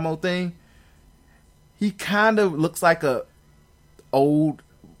promo thing, he kind of looks like a old,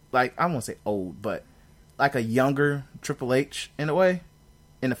 like, I won't say old, but like a younger Triple H in a way,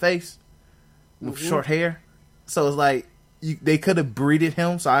 in the face, with short hair. So it's like, they could have breeded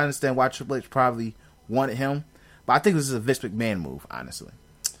him, so I understand why Triple H probably wanted him. But I think this is a Vince McMahon move, honestly.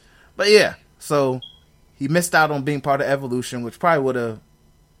 But yeah, so he missed out on being part of Evolution, which probably would have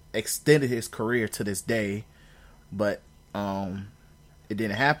extended his career to this day. But it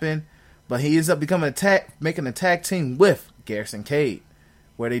didn't happen. But he ends up becoming making a tag team with Garrison Cade,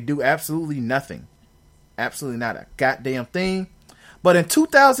 where they do absolutely nothing. Absolutely not a goddamn thing. But in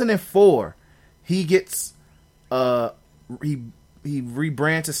 2004, he gets he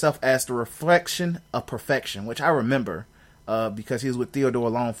rebrands himself as the Reflection of Perfection, which I remember because he was with Theodore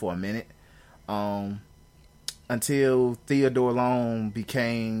Long for a minute. Until Theodore Long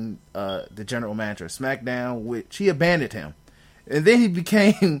became the general manager of SmackDown, which he abandoned him. And then he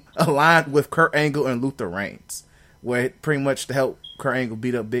became aligned with Kurt Angle and Luther Reigns, where pretty much to help Kurt Angle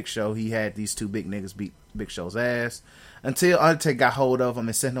beat up Big Show, he had these two big niggas beat Big Show's ass. Until Undertaker got hold of him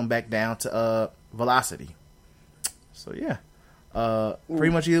and sent him back down to Velocity. So yeah.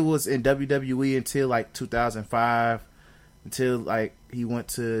 Pretty much he was in WWE until like 2005. Until like he went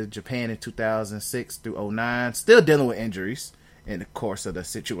to Japan in 2006 through 2009. Still dealing with injuries in the course of the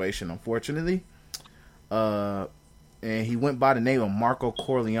situation, unfortunately. And he went by the name of Marco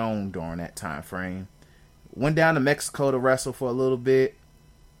Corleone during that time frame. Went down to Mexico to wrestle for a little bit.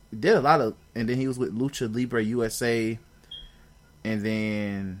 Did a lot of, and then he was with Lucha Libre USA. And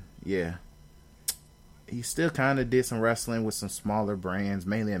then, yeah. He still kind of did some wrestling with some smaller brands,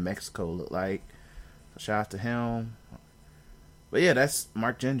 mainly in Mexico, look like. So shout out to him. But yeah, that's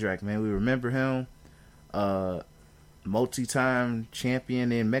Mark Jindrak, man. We remember him. Multi-time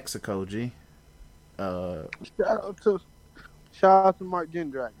champion in Mexico, G. Shout out to Mark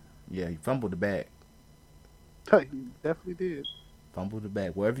Jindrak. Yeah, he fumbled the bag. He definitely did. Fumbled the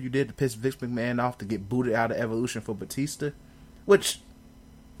bag. Whatever you did to piss Vince McMahon off to get booted out of Evolution for Batista, which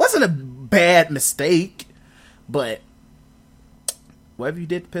wasn't a bad mistake, but whatever you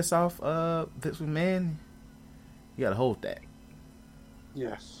did to piss off Vince McMahon, you gotta hold that.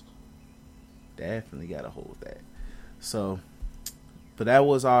 Yes. Definitely gotta hold that. So, but that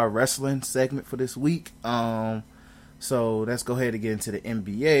was our wrestling segment for this week. So let's go ahead and get into the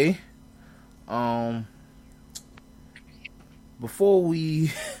NBA. Before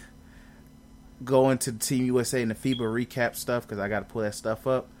we go into the Team USA and the FIBA recap stuff, because I got to pull that stuff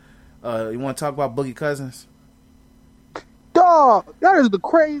up. You want to talk about Boogie Cousins? Dog, that is the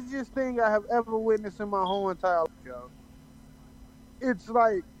craziest thing I have ever witnessed in my whole entire life, yo. It's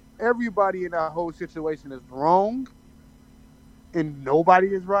like everybody in that whole situation is wrong, and nobody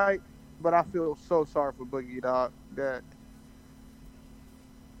is right. But I feel so sorry for Boogie, dog. That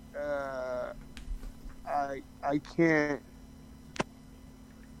I can't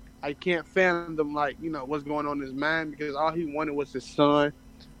fathom, like, you know, what's going on in his mind, because all he wanted was his son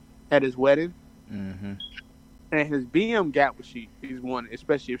at his wedding. Mm-hmm. And his BM got what he's wanted,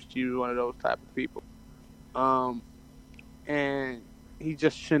 especially if she was one of those type of people. And he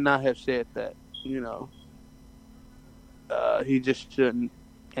just should not have said that, you know. He just shouldn't.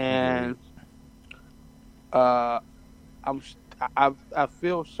 And I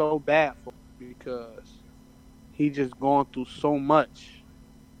feel so bad for him because he just going through so much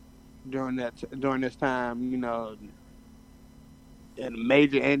during this time, you know, and a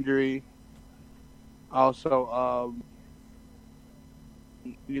major injury. Also,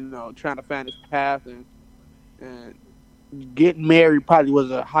 you know, trying to find his path and getting married probably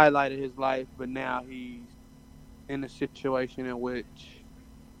was a highlight of his life, but now he's in a situation in which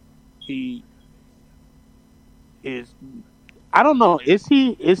he is. I don't know. Is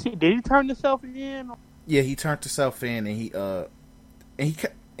he? Did he turn himself in? Yeah, he turned himself in, and he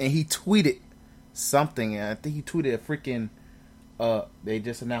tweeted something. And I think he tweeted a freaking. They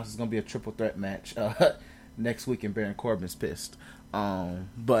just announced it's gonna be a triple threat match next week, and Baron Corbin's pissed.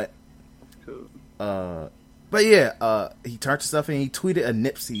 But yeah, he turned himself in. He tweeted a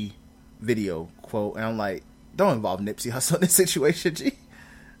Nipsey video quote, and I'm like, don't involve Nipsey Hussle in this situation, G.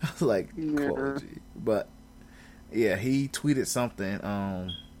 I was like, yeah. quote, G. But yeah, he tweeted something.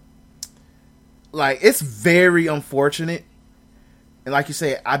 Like, it's very unfortunate, and like you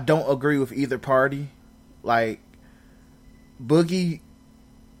said, I don't agree with either party. Like, Boogie,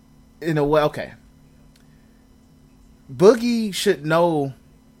 in a way, okay. Boogie should know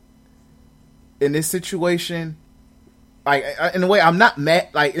in this situation. Like, in a way, I'm not mad.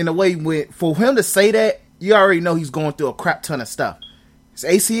 Like, in a way, for him to say that, you already know he's going through a crap ton of stuff. His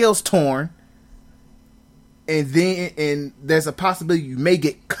ACL's torn, and there's a possibility you may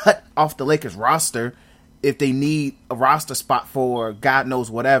get cut off the Lakers roster if they need a roster spot for God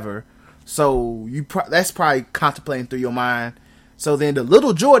knows whatever. So that's probably contemplating through your mind. So then the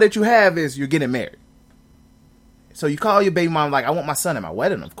little joy that you have is you're getting married. So you call your baby mom like, I want my son at my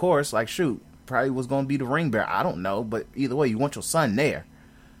wedding, of course. Like, shoot, probably was going to be the ring bearer. I don't know. But either way, you want your son there.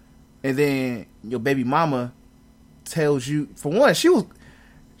 And then your baby mama tells you, for one,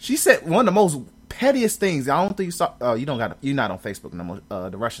 she said one of the most pettiest things. I don't think you saw. You're not on Facebook no more.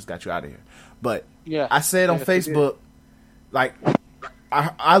 The Russians got you out of here. But yeah, I said on Facebook, like,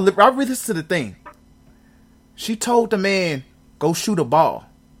 I read this to the thing. She told the man, go shoot a ball.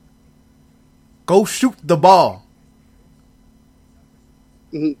 Go shoot the ball.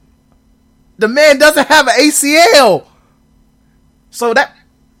 Mm-hmm. The man doesn't have an ACL. So that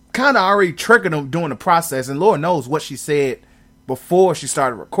kind of already triggered him during the process. And Lord knows what she said before she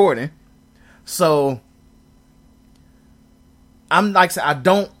started recording. So I'm like, I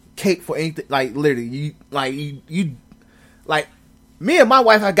don't cape for anything. Like, literally, you me and my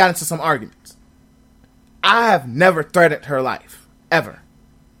wife have got into some arguments. I have never threatened her life. Ever.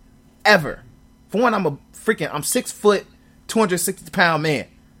 For one, I'm 6 foot, 260 pound man.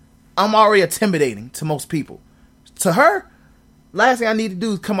 I'm already intimidating to most people. To her, last thing I need to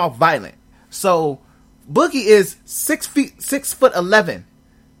do is come off violent. So Boogie is 6 foot 11,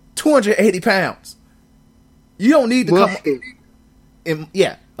 280 pounds. You don't need to come.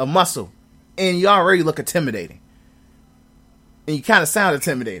 A muscle. And you already look intimidating. And you kind of sound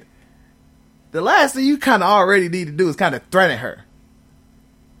intimidating. The last thing you kind of already need to do is kind of threaten her.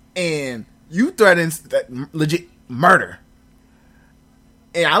 And you threaten legit murder.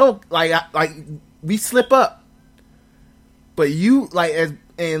 And I don't like we slip up. But you with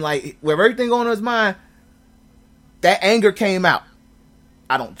everything going on in his mind, that anger came out.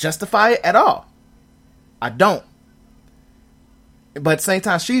 I don't justify it at all. I don't. But at the same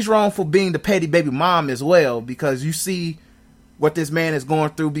time, she's wrong for being the petty baby mom as well, because you see what this man is going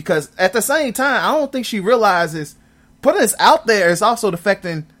through. Because at the same time, I don't think she realizes putting this out there is also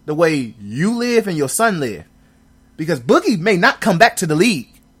affecting the way you live and your son live. Because Boogie may not come back to the league.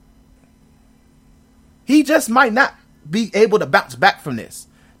 He just might not be able to bounce back from this,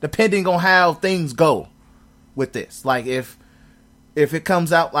 depending on how things go with this. Like, if it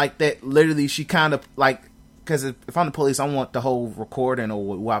comes out like that, literally she kind of like, because if I'm the police, I want the whole recording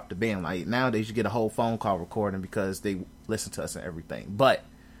or WAP the band. Like, nowadays you get a whole phone call recording because they listen to us and everything. But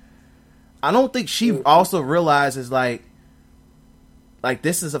I don't think she also realizes like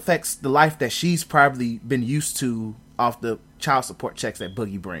this affects the life that she's probably been used to off the child support checks that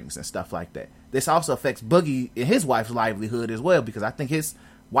Boogie brings and stuff like that. This also affects Boogie and his wife's livelihood as well, because I think his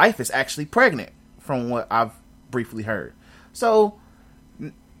wife is actually pregnant, from what I've briefly heard. So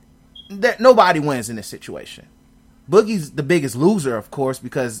that nobody wins in this situation. Boogie's the biggest loser, of course,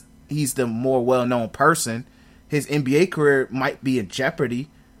 because he's the more well-known person. His NBA career might be in jeopardy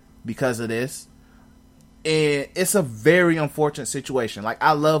because of this. And it's a very unfortunate situation. Like,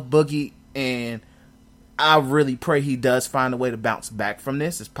 I love Boogie, and I really pray he does find a way to bounce back from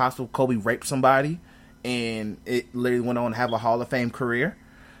this. It's possible Kobe raped somebody, and it literally went on to have a Hall of Fame career.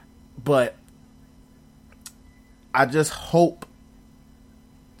 But I just hope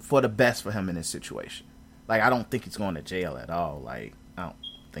for the best for him in this situation. Like, I don't think he's going to jail at all. Like, I don't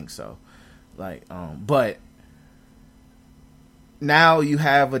think so. Like, but now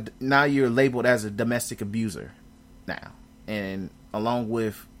you're labeled as a domestic abuser now, and along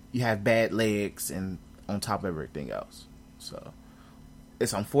with you have bad legs and on top of everything else. So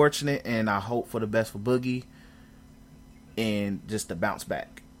it's unfortunate, and I hope for the best for Boogie and just to bounce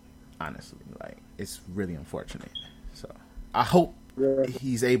back. Honestly, like, it's really unfortunate. So I hope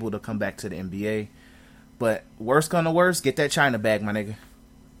he's able to come back to the NBA. But worst come to worst, get that China bag, my nigga.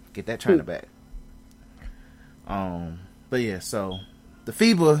 Get that China bag. But yeah, so the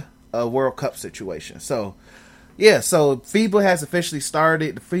FIBA World Cup situation. So FIBA has officially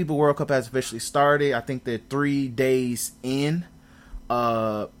started. The FIBA World Cup has officially started. I think they're 3 days in.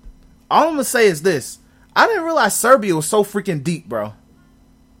 All I'm gonna say is this: I didn't realize Serbia was so freaking deep, bro.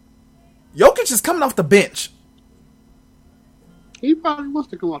 Jokic is coming off the bench. He probably wants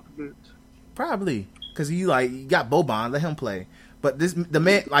to come off the bench. Probably, because you got Boban, let him play. But the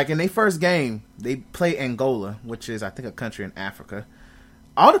man, like, in their first game, they play Angola, which is, I think, a country in Africa.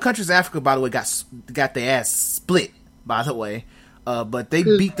 All the countries in Africa, by the way, got their ass split, by the way. But they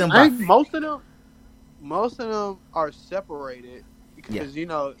beat them by... Most of them? most of them are separated Yeah,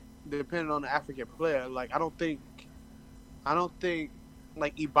 because depending on the African player, like I don't think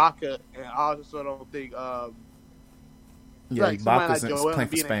like Ibaka, and I also don't think yeah. like somebody like Ibaka's Joel playing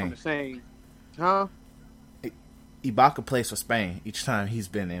for Embiid ain't from Spain. the same, huh? Ibaka plays for Spain each time he's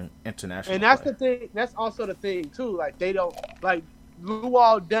been in international And that's play. the thing. That's also the thing too. Like they don't like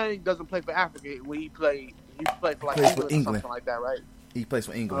Luol Deng doesn't play for Africa when he played. He played for He like plays for England or England. something like that, right? He plays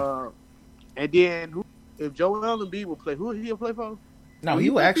for England. And then if Joel Embiid will play, who would he play for? No, he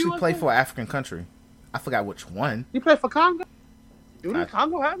would actually play for an African country. I forgot which one. He played for Congo. Do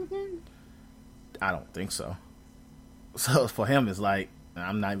Congo have a thing? I don't think so. So for him, it's like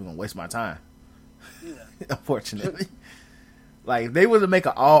I'm not even gonna waste my time. Yeah. Unfortunately, like if they were to make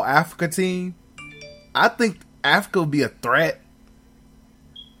an all Africa team, I think Africa would be a threat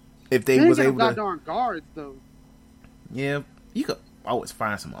if they was able to. Darn guards though. Yeah, you could always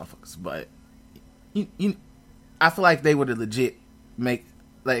find some motherfuckers, but I feel like they would legit make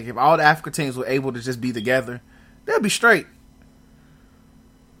like if all the Africa teams were able to just be together, they'll be straight.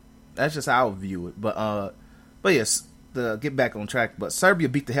 That's just how I would view it. But yes, to get back on track. But Serbia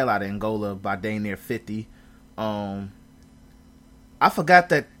beat the hell out of Angola by dang near 50. I forgot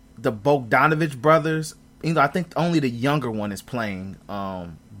that the Bogdanovic brothers. I think only the younger one is playing.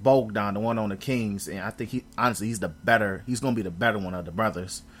 Bogdan, the one on the Kings, and I think he's the better. He's gonna be the better one of the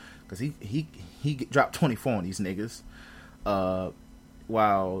brothers because he dropped 24 on these niggas.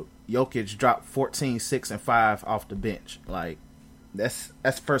 While Jokic dropped 14, 6, and 5 off the bench. Like that's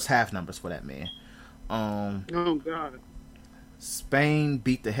first half numbers for that man. Oh God. Spain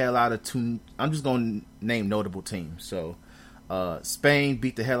beat the hell out of two. I'm just gonna name notable teams. So, Spain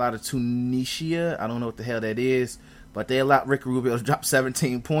beat the hell out of Tunisia. I don't know what the hell that is, but they allowed Ricky Rubio to drop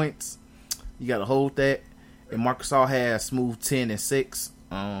 17 points. You gotta hold that. And Marc Gasol had smooth 10 and 6.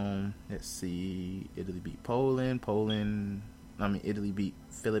 Let's see. Italy beat Poland. Italy beat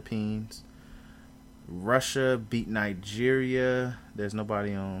Philippines. Russia beat Nigeria. There's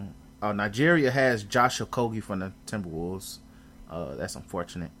nobody on. Oh, Nigeria has Josh Okogie from the Timberwolves. That's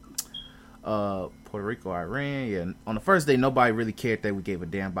unfortunate. Puerto Rico, Iran. Yeah, on the first day, nobody really cared that we gave a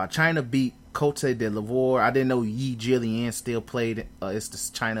damn about. China beat Cote de l'Ivoire. I didn't know Yi Jillian still played. It's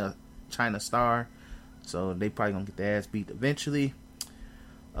the China star, so they probably gonna get their ass beat eventually.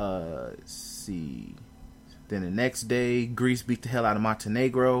 Let's see. Then the next day, Greece beat the hell out of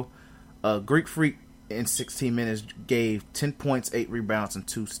Montenegro. Greek Freak in 16 minutes gave 10 points, 8 rebounds, and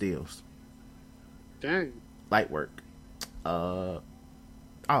 2 steals. Dang. Light work.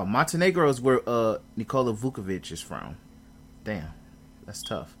 Montenegro is where Nikola Vukovic is from. Damn, that's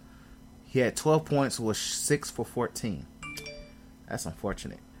tough. He had 12 points, was 6 for 14. That's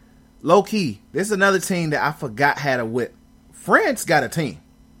unfortunate. Low key, this is another team that I forgot had a whip. France got a team.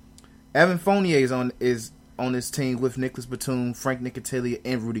 Evan Fournier is on this team with Nicolas Batum, Frank Nicotilia,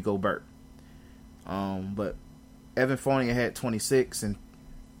 and Rudy Gobert. But Evan Fournier had 26, and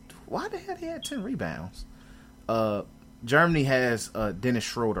why the hell he had 10 rebounds? Germany has Dennis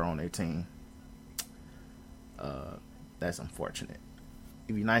Schroeder on their team. That's unfortunate.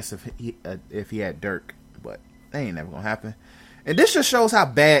 It'd be nice if he had Dirk, but that ain't never gonna happen. And this just shows how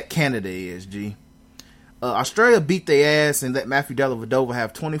bad Canada is, G. Australia beat their ass and let Matthew Dellavedova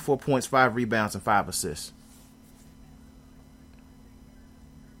have 24 points, 5 rebounds, and 5 assists.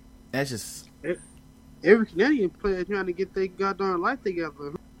 That's just... Every Canadian player trying to get their goddamn life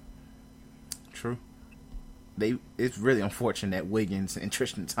together. True. It's really unfortunate that Wiggins and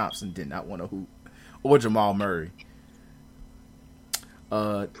Tristan Thompson did not want to hoop. Or Jamal Murray.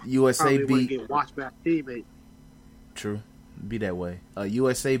 USA beat... get watched by a teammate. True. Be that way.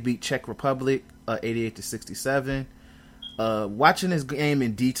 USA beat Czech Republic 88-67. Watching this game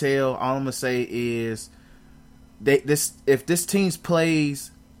in detail, all I'm gonna say is if this team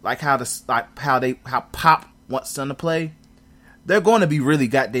plays like how Pop wants them to play, they're going to be really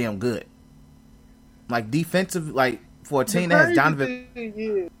goddamn good. Like defensive, like for a team that has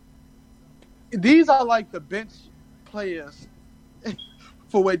Donovan. These are like the bench players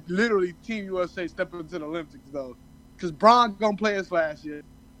for what literally Team USA step into the Olympics though. Because Bron gonna play us last year.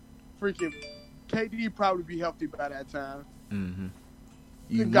 Freaking KD probably be healthy by that time. Mm-hmm.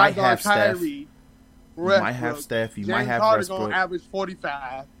 You might have Steph. You might have Steph. You might have Carter's Westbrook. Gonna average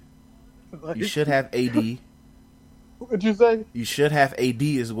 45. You should have AD. What'd you say? You should have AD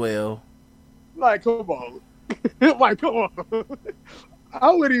as well. Like, come on. Like, come on.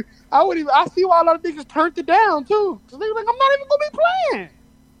 I see why a lot of niggas turned it down too. Cause they were like, I'm not even gonna be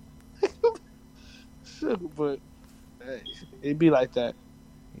playing. But hey, it be like that.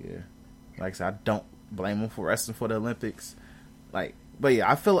 Yeah. Like I said, I don't blame them for resting for the Olympics. Like, But yeah,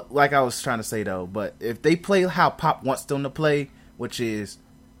 I feel like I was trying to say though. But if they play how Pop wants them to play, which is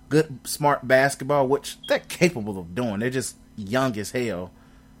good, smart basketball, which they're capable of doing, they're just young as hell.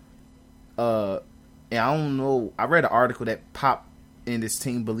 And I don't know. I read an article that Pop and his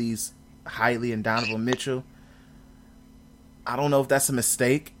team believes highly in Donovan Mitchell. I don't know if that's a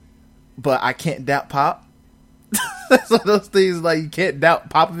mistake, but I can't doubt Pop. That's one of those things like you can't doubt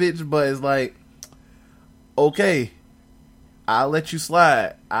Popovich, but it's like, okay, I'll let you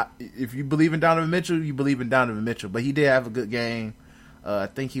slide. If you believe in Donovan Mitchell, you believe in Donovan Mitchell. But he did have a good game. I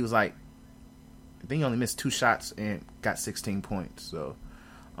think he was like, I think he only missed 2 shots and got 16 points. So,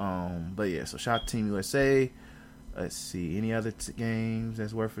 but yeah, so shout out to Team USA. Let's see, any other games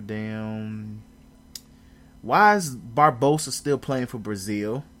that's worth a damn. Why is Barbosa still playing for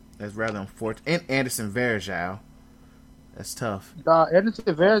Brazil? That's rather unfortunate. And Anderson Varejao. That's tough. Anderson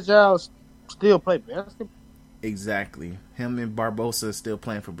Varejao still play basketball? Exactly. Him and Barbosa still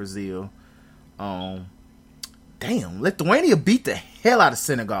playing for Brazil. Damn, Lithuania beat the hell out of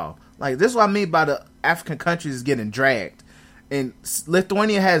Senegal. Like, this is what I mean by the African countries getting dragged. And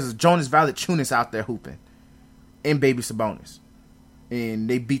Lithuania has Jonas Valanciunas out there hooping. And Baby Sabonis. And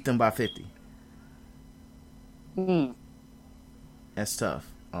they beat them by 50. That's tough.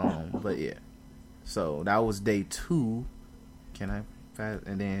 But yeah. So that was day 2.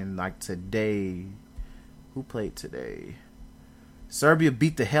 And then like today, who played today? Serbia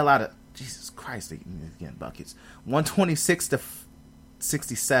beat the hell out of, Jesus Christ, they getting buckets.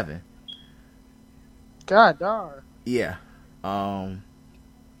 126-67. God darn. Yeah.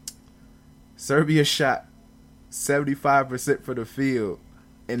 Serbia shot 75% for the field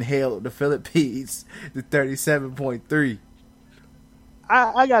and held the Philippines to 37.3.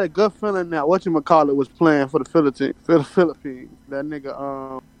 I got a good feeling that whatchamacallit was playing for the Philippines. That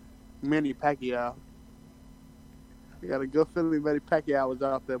nigga Manny Pacquiao. I got a good feeling Manny Pacquiao was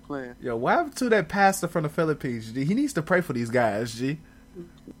out there playing. Yo, what happened to that pastor from the Philippines, G? He needs to pray for these guys, G.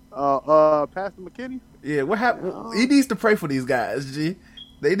 Pastor McKinney? Yeah, what happened? He needs to pray for these guys, G.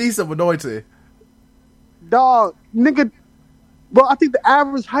 They need some anointing. Dog, nigga. Bro, I think the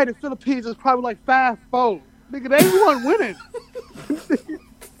average height of Philippines is probably like 5'4". Nigga, they weren't winning.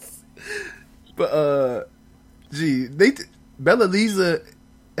 But Bella Lisa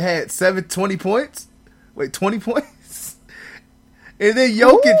had 20 points. Wait, 20 points. And then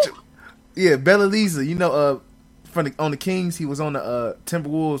Jokic, yeah, Bella Lisa, you know, on the Kings, he was on the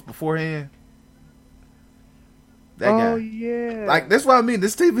Timberwolves beforehand. That guy. Oh yeah. Like, that's what I mean.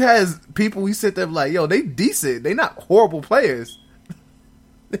 This team has people we sit there like, yo, they decent. They not horrible players.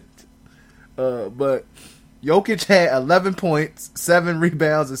 But Jokic had 11 points, 7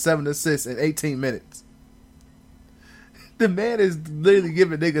 rebounds, and 7 assists in 18 minutes. The man is literally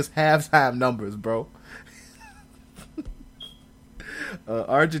giving niggas halftime numbers, bro.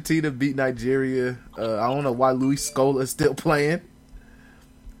 Argentina beat Nigeria. I don't know why Luis Scola is still playing.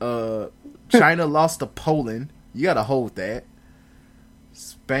 China lost to Poland. You gotta hold that.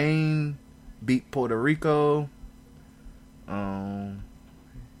 Spain beat Puerto Rico. Let's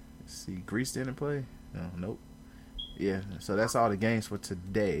see, Greece didn't play. No, nope. Yeah, so that's all the games for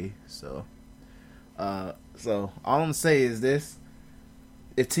today. So all I'm gonna say is this: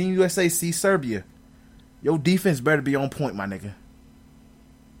 if Team USA sees Serbia, your defense better be on point, my nigga.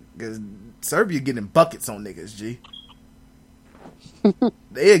 Because Serbia getting buckets on niggas, G.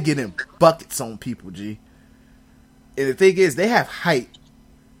 They're getting buckets on people, G. And the thing is, they have height.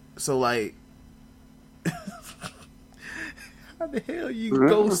 So, like, how the hell you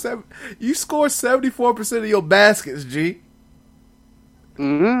you score 74% of your baskets, G?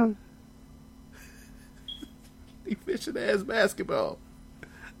 Efficient ass basketball.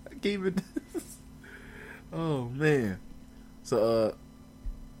 I can't even. Oh man. So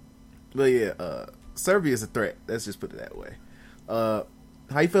but yeah, Serbia is a threat. Let's just put it that way. How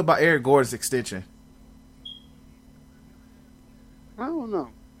you feel about Eric Gordon's extension? I don't know.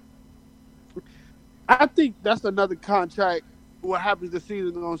 I think that's another contract. What happens this season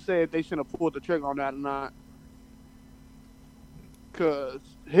is going to say if they should have pulled the trigger on that or not. Because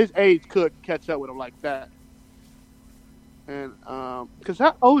his age could catch up with him like that. And, because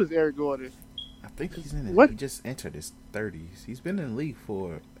how old is Eric Gordon? I think he's in it. He just entered his 30s. He's been in the league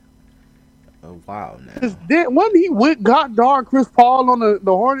for a while now. Wasn't he with Goddard Chris Paul on the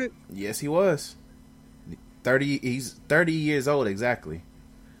Hornets? Yes, he was. He's 30 years old exactly.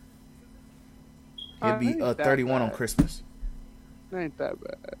 He'll be 31 on Christmas. Ain't that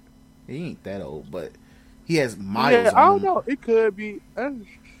bad. He ain't that old, but he has miles. Yeah, I don't know. It could be.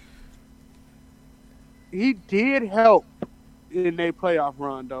 He did help in their playoff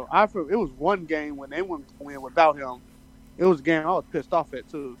run, though. It was one game when they went to win without him, It was a game I was pissed off at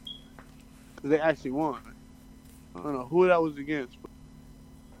too, because they actually won. I don't know who that was against, but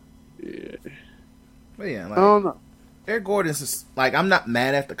yeah. But yeah, I don't know. Eric Gordon's just, like, I'm not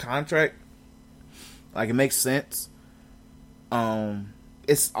mad at the contract. Like, it makes sense.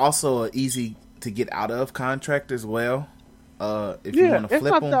 It's also an easy to get out of contract as well. If you want to flip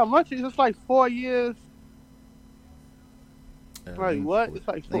them. It's not that much. It's just like 4 years. Like what? It's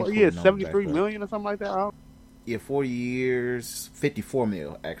like 4 years, 73 million or something like that. Yeah, 4 years, 54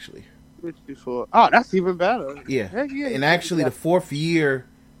 mil actually. 54. Oh, that's even better. Yeah, and actually the fourth year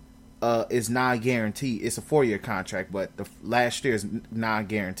is non-guaranteed. It's a 4-year contract, but the last year is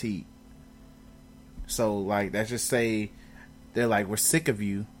non-guaranteed. So, like, let's just say they're like, we're sick of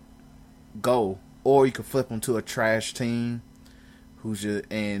you, go. Or you could flip them to a trash team,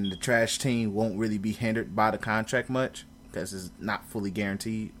 and the trash team won't really be hindered by the contract much because it's not fully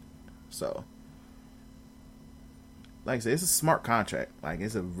guaranteed. So, like I said, it's a smart contract. Like,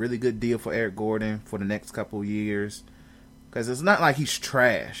 it's a really good deal for Eric Gordon for the next couple of years because it's not like he's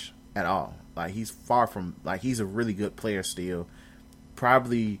trash at all. Like, he's far from, like, he's a really good player still.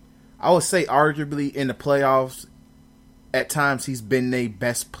 Probably, I would say arguably in the playoffs, at times he's been their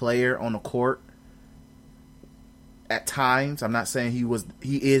best player on the court. At times, I'm not saying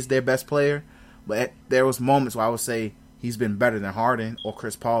he is their best player, but there was moments where I would say he's been better than Harden or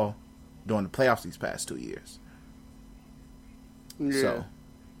Chris Paul during the playoffs these past 2 years. Yeah.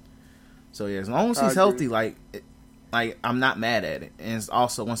 So yeah, as long as he's healthy, like I'm not mad at it. And it's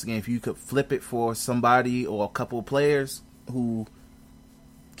also, once again, if you could flip it for somebody or a couple of players who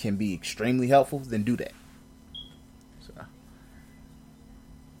can be extremely helpful, then do that. So,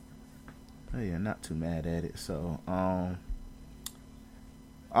 oh yeah, not too mad at it. So,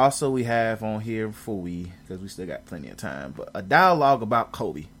 also we have on here because we still got plenty of time, but a dialogue about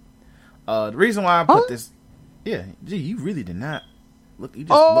Kobe. The reason why I put this, yeah, gee, you really did not look. You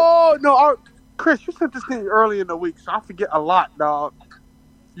just no, Chris, you sent this thing early in the week, so I forget a lot, dog.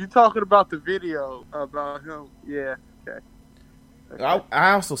 You talking about the video about him? Yeah, okay.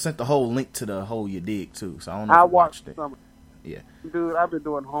 I also sent the whole link to the whole You Dig too, so I don't know. I watched it. Yeah, dude, I've been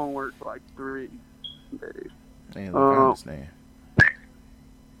doing homework for like 3 days. Man, look, I understand.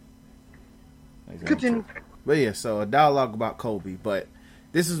 Continue. But yeah, so a dialogue about Kobe, but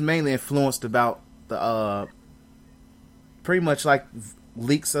this is mainly influenced about the pretty much like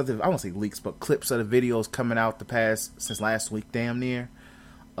leaks of the, I won't say leaks, but clips of the videos coming out since last week, damn near.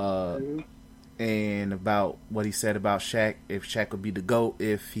 And about what he said about Shaq, if Shaq would be the GOAT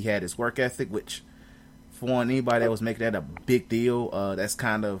if he had his work ethic, which for anybody that was making that a big deal, that's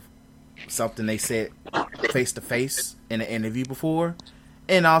kind of something they said face to face in an interview before.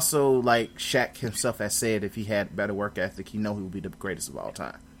 And also, like, Shaq himself has said if he had better work ethic, he would be the greatest of all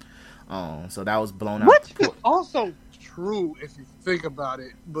time. So that was blown out. Which is also true if you think about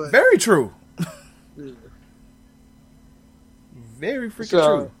it. But very true. Yeah. Very freaking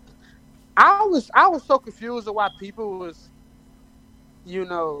true. I was so confused at why people was,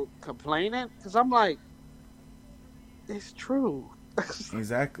 complaining. Because I'm like, it's true.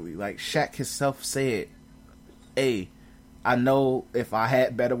 Exactly. Like, Shaq himself said, hey, I know if I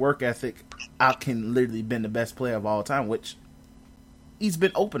had better work ethic, I can literally been the best player of all time, which he's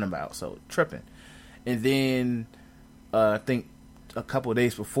been open about, so tripping. And then I think a couple of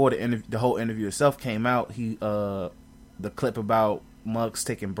days before the whole interview itself came out, the clip about Muggs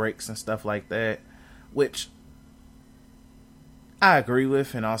taking breaks and stuff like that, which I agree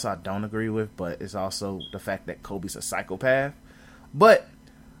with and also I don't agree with, but it's also the fact that Kobe's a psychopath. But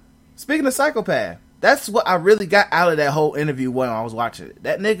speaking of psychopath, that's what I really got out of that whole interview when I was watching it.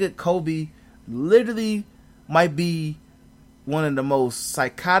 That nigga Kobe literally might be one of the most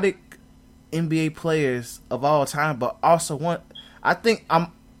psychotic NBA players of all time, but also I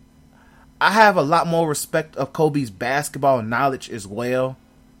have a lot more respect of Kobe's basketball knowledge as well,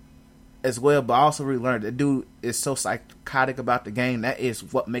 but I also really learned that dude is so psychotic about the game. That is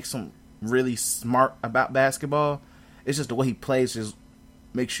what makes him really smart about basketball. It's just the way he plays just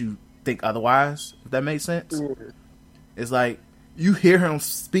makes you think otherwise, if that makes sense. Mm-hmm. It's like you hear him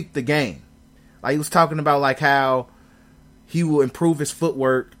speak the game. Like he was talking about like how he will improve his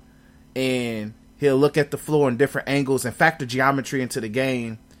footwork and he'll look at the floor in different angles and factor geometry into the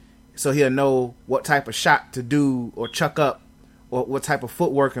game so he'll know what type of shot to do or chuck up or what type of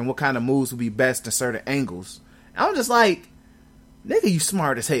footwork and what kind of moves will be best in certain angles. And I'm just like, nigga, you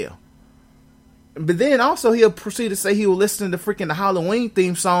smart as hell. But then also he'll proceed to say he will listen to the Halloween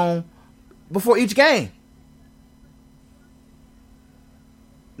theme song before each game.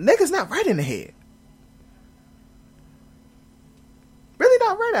 Nigga's not right in the head. Really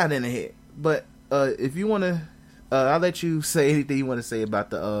not right out in the head. But if you want to I'll let you say anything you want to say about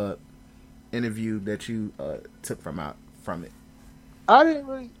the interview that you took from it. I didn't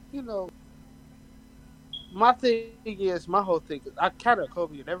really, my whole thing is I kind of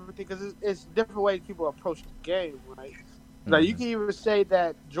copy and everything because it's different ways people approach the game, right? Like you can even say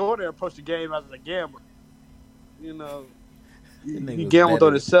that Jordan approached the game as a gambler. He gambled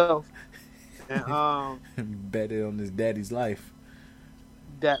on himself, and betted on his daddy's life.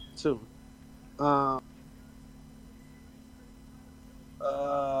 That too.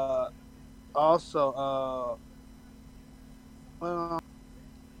 Also, I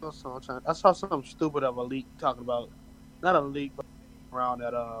saw something stupid of a leak talking about, not a leak, but around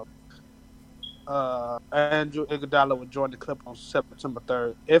that Andrew Iguodala would join the Clippers on September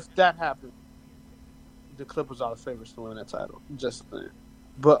 3rd. If that happens, the Clippers are the favorites to win that title. Just saying.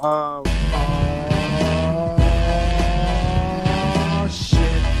 But shit.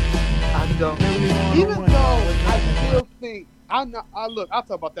 I don't. Even though I still think I'll talk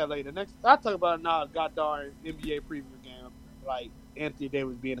about that later. I'll talk about it now. Goddamn NBA preview game, like Anthony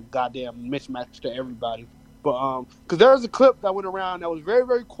Davis being a goddamn mismatch to everybody. But because there was a clip that went around that was very,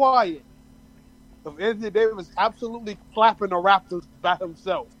 very quiet of Anthony Davis absolutely clapping the Raptors by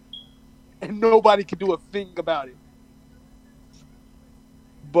himself, and nobody could do a thing about it.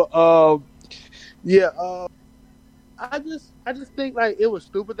 But I just think like it was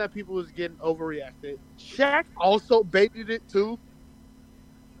stupid that people was getting overreacted. Shaq also baited it too,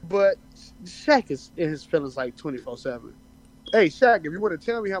 but Shaq is in his feelings like 24/7. Hey Shaq, if you want to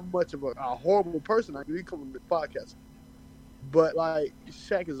tell me how much of a horrible person I am, you come on the podcast. But like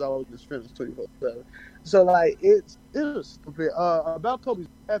Shaq is always in his feelings 24/7. So like it was stupid. About Kobe's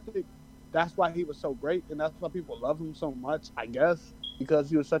ethic, that's why he was so great, and that's why people love him so much. I guess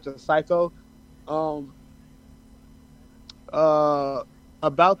because he was such a psycho.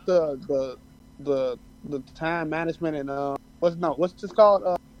 About the time management and what's this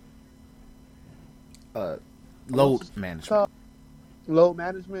called? Load management. Load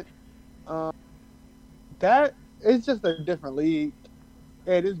management. That it's just a different league,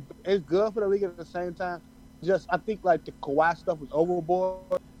 and it's good for the league at the same time. Just I think like the Kawhi stuff was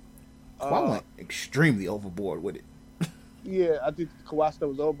overboard. Kawhi went extremely overboard with it. Yeah, I think the Kawhi stuff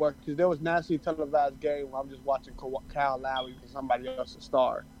was overboard because there was nationally televised game where I'm just watching Kyle Lowry for somebody else's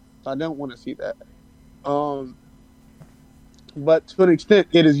star, so I didn't want to see that. But to an extent,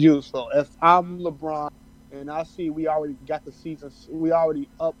 it is useful. If I'm LeBron and I see we already got the season, we already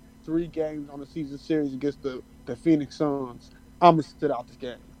up 3 games on the season series against the Phoenix Suns, I'm gonna sit out this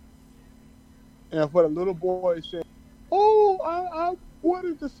game. And for the little boy saying, "Oh, I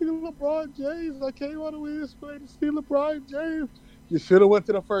wanted to see LeBron James. I came all the way this way to see LeBron James." You should have went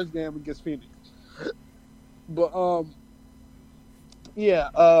to the first game against Phoenix. But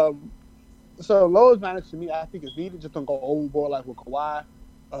so load management to me, I think is needed. Just don't go overboard like with Kawhi,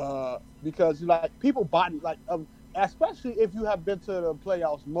 because like people body like especially if you have been to the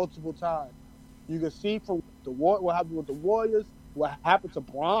playoffs multiple times, you can see from what happened with the Warriors, what happened to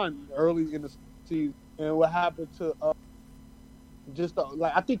Bron early in the season, and what happened to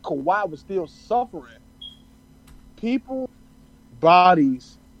I think Kawhi was still suffering. People's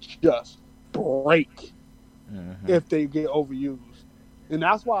bodies just break if they get overused. And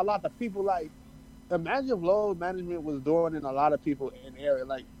that's why a lot of people imagine if load management was doing in a lot of people in the area.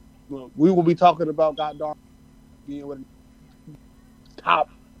 Like, we will be talking about goddamn being one of the top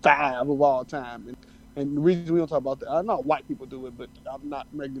 5 of all time. And the reason we don't talk about that, I know white people do it, but I'm not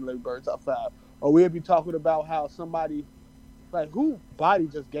regularly bird top 5. Or we'll be talking about how somebody, who body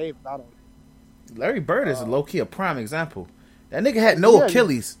just gave, I don't know. Larry Bird is low-key a prime example. That nigga had no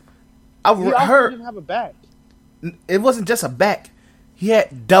Achilles. I heard he didn't have a back. It wasn't just a back. He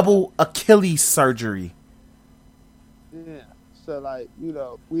had double Achilles surgery. Yeah.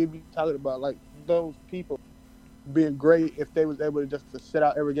 So, we'd be talking about, those people being great if they was able to sit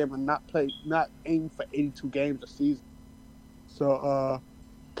out every game and not aim for 82 games a season. So,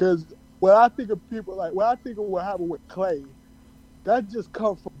 because when I think of people, when I think of what happened with Clay, that just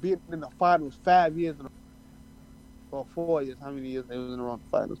comes from being in the finals 5 years or 4 years. How many years they was in the wrong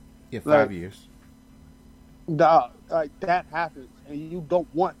finals? Yeah, 5 years. Dog, that happens, and you don't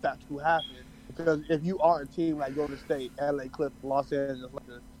want that to happen because if you are a team like Golden State, LA Clippers, Los Angeles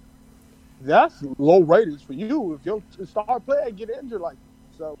Lakers, that's low ratings for you if your star player get injured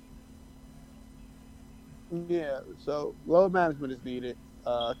so. Yeah, so load management is needed.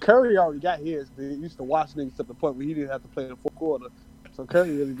 Curry already got his. He used to watch niggas to the point where he didn't have to play in the fourth quarter, so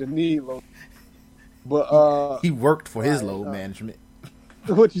Curry really didn't need load. But he worked for his load management.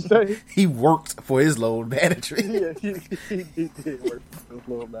 What you say? He worked for his load management. Yeah, he did work for his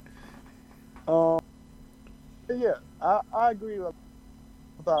load management. Yeah, I agree. I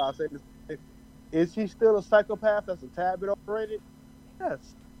thought I'd say this. Is he still a psychopath that's a tad bit overrated? Yes.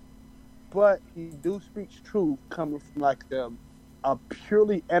 But he do speaks truth coming from like a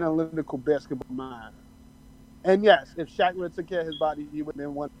purely analytical basketball mind. And yes, if Shaq would have took care of his body, he would have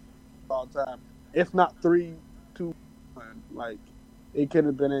been one all time. If not 3, 2, 1. Like, it couldn't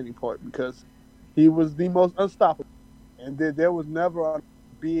have been any part because he was the most unstoppable. And there was never a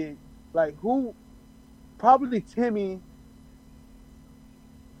big, like, who, probably Timmy,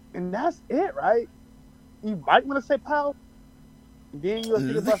 and that's it, right? You might want to say Powell. Then you'll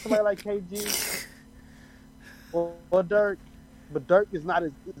think about somebody like KG or Dirk. But Dirk is not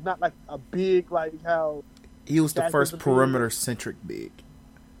like a big, like how he was the Shaq first is a perimeter-centric big.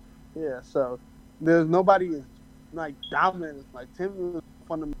 Yeah, so there's nobody is like dominant. Like Timmy was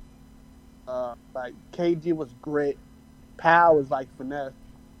fundamental. Like KG was grit. Powell was like finesse.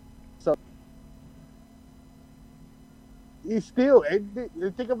 So he's still.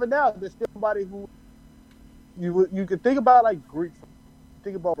 Think of it now. There's still somebody who you could think about like Greek.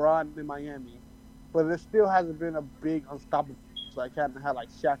 Think about Ron in Miami, but there still hasn't been a big unstoppable. Like kind of had like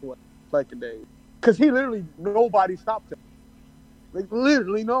Shaq was like a day, because he literally nobody stopped him. Like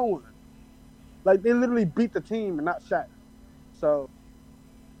literally no one. Like they literally beat the team and not Shaq. So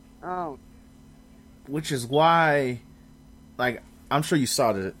I don't. Which is why, like, I'm sure you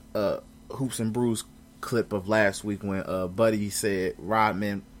saw the Hoops and Brews clip of last week when Buddy said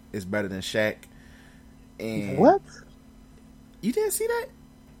Rodman is better than Shaq. And what? You didn't see that?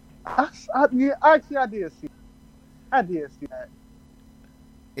 Yeah, actually, I did see. I did see that.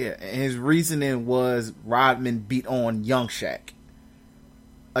 Yeah, and his reasoning was Rodman beat on young Shaq,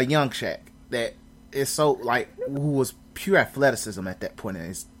 a young Shaq that is so like who was pure athleticism at that point in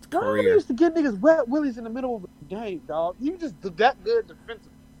his career. Rodman used to get niggas wet willies in the middle of the game, dog. He was just that good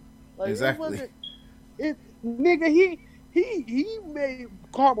defensively. Like, exactly. Nigga, he made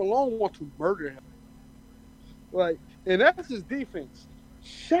Karl Malone want to murder him. Like, and that's his defense.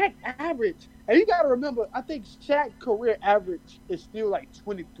 Shaq average, and you gotta remember, I think Shaq career average is still like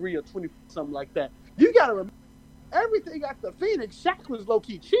 23 or 20, something like that. You gotta remember, everything at the Phoenix, Shaq was low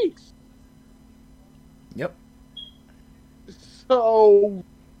key cheeks. Yep. So,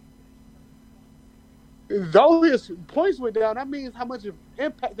 though his points went down, that means how much of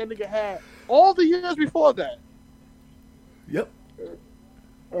impact that nigga had all the years before that. Yep.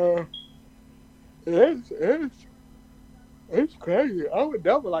 It's crazy. I would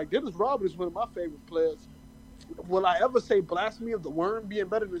never like Dennis Rodman is one of my favorite players. Will I ever say blasphemy of the worm being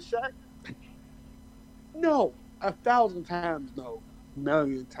better than Shaq? No. 1,000 times no.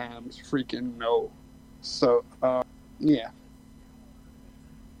 1,000,000 times freaking no. So, yeah.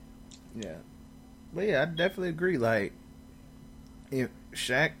 Yeah. But yeah, I definitely agree. Like, if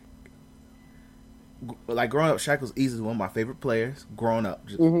Shaq, like growing up, Shaq was easily one of my favorite players growing up.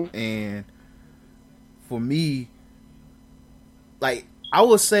 And for me, like, I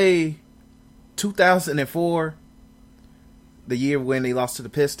would say 2004, the year when they lost to the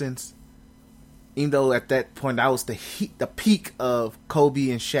Pistons, even though at that point that was the peak of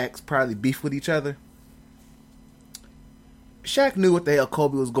Kobe and Shaq's probably beef with each other. Shaq knew what the hell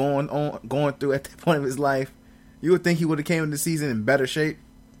Kobe was going through at that point of his life. You would think he would have came into the season in better shape.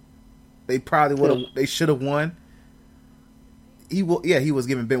 They probably would have. They should have won. He was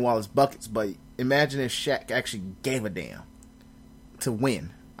giving Ben Wallace buckets, but imagine if Shaq actually gave a damn to win.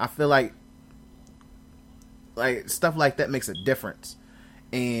 I feel like stuff like that makes a difference,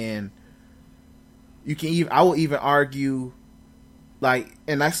 and you can even. I will even argue, like,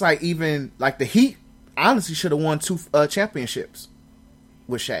 and that's like even like the Heat. Honestly, should have won 2 championships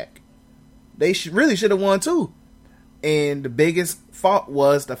with Shaq. They really should have won 2. And the biggest fault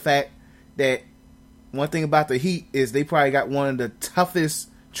was the fact that one thing about the Heat is they probably got one of the toughest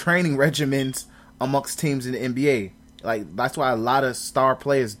training regimens amongst teams in the NBA. Like, that's why a lot of star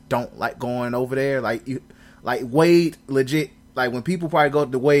players don't like going over there. Like Wade, legit. Like, when people probably go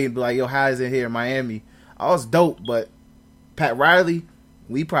to Wade and be like, yo, how is it here in Miami? Oh, it's dope, but Pat Riley,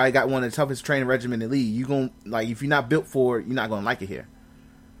 we probably got one of the toughest training regimen in the league. You gonna, like, if you're not built for it, you're not gonna like it here.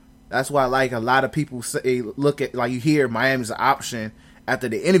 That's why, like, a lot of people say, look at, like, you hear Miami's an option after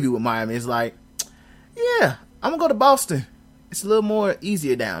the interview with Miami. It's like, yeah, I'm gonna go to Boston. It's a little more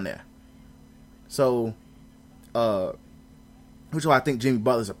easier down there. So, which is why I think Jimmy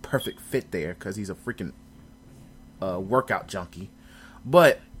Butler's a perfect fit there, because he's a freaking workout junkie.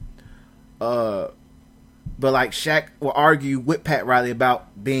 But like, Shaq will argue with Pat Riley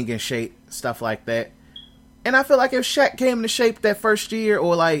about being in shape, stuff like that. And I feel like if Shaq came into shape that first year,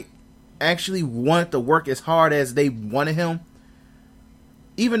 or like actually wanted to work as hard as they wanted him,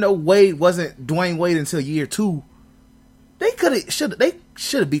 even though Wade wasn't Dwayne Wade until year 2, they should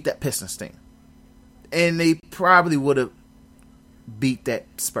have beat that Pistons team, and they probably would have beat that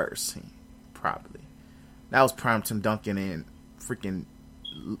Spurs team. Probably that was prime Tim Duncan and freaking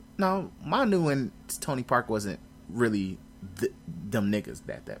Manu and Tony Park wasn't really them niggas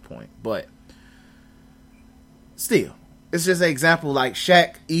at that point, but still, it's just an example. Like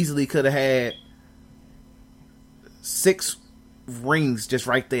Shaq easily could have had 6 rings just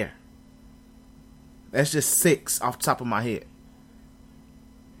right there. That's just 6 off the top of my head.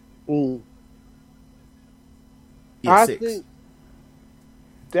 Ooh. Yeah, I 6. think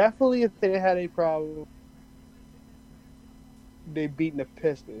definitely if they had a problem, they beating the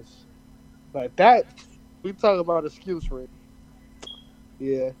Pistons. Like that, we talk about excuse ring.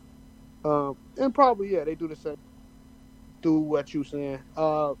 Yeah. And probably, they do the same. Do what you saying.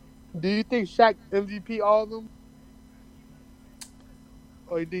 Do you think Shaq MVP all of them?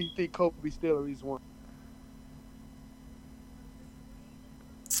 Or do you think Kobe still at least one?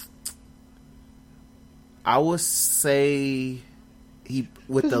 I would say he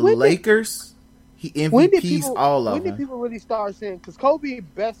with the Lakers, he MVPs all of them. When did people really start saying? Because Kobe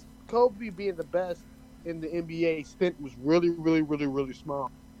being the best in the NBA stint was really, really, really, really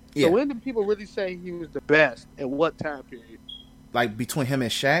small. Yeah. So when did people really say he was the best? At what time period? Like between him and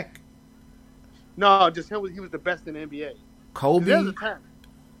Shaq? No, just him. He was the best in the NBA. Kobe. There's a time.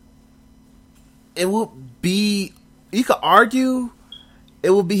 It would be. You could argue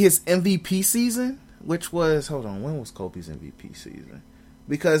it would be his MVP season, which was. Hold on, when was Kobe's MVP season?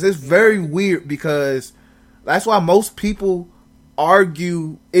 Because it's very weird. Because that's why most people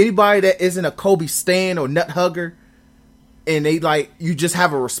argue anybody that isn't a Kobe stan or nut hugger, and they like you just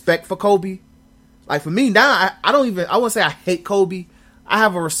have a respect for Kobe. Like for me now, I wouldn't say I hate Kobe. I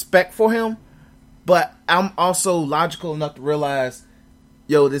have a respect for him, but I'm also logical enough to realize,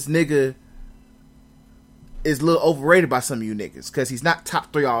 this nigga is a little overrated by some of you niggas because he's not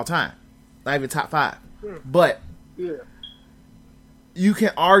top 3 all time, not even top 5. Yeah. But you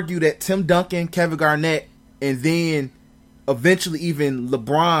can argue that Tim Duncan, Kevin Garnett, and then eventually even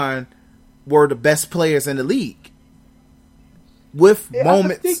LeBron were the best players in the league. With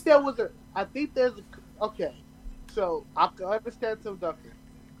moments. I think there's okay. So I can understand Tim Duncan.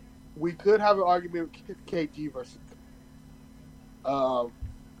 We could have an argument with KG versus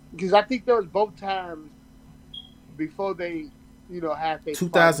because I think there was both times before they, had they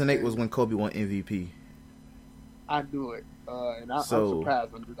 2008 was when Kobe won MVP. I knew it, and I'm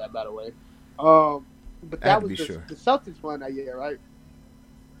surprised I knew that, by the way. But that was the Celtics won that year, right?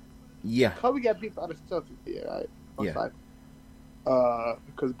 Yeah. Kobe got beat by the Celtics year, right? Yeah.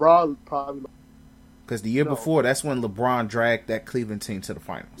 Because Braun probably. Because the year before, that's when LeBron dragged that Cleveland team to the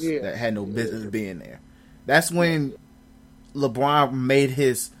finals. Yeah. That had no business being there. That's when LeBron made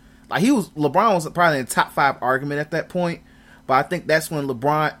his. LeBron was probably in the top 5 argument at that point, but I think that's when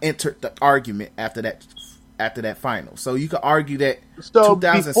LeBron entered the argument after that final. So you could argue that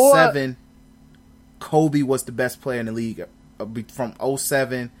 2007, Kobe was the best player in the league from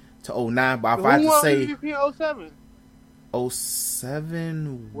 2007 to 2009. But if I had to say, MVP 2007?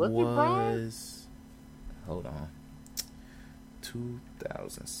 2007 was hold on,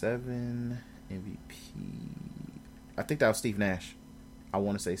 2007 MVP. I think that was Steve Nash. I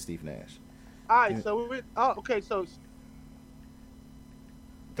want to say Steve Nash. All right, so okay, so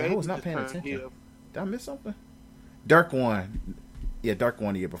I was not paying attention. Did I miss something? Dirk won. Yeah, Dirk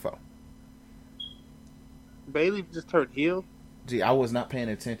won the year before. Bailey just turned heel. Gee, I was not paying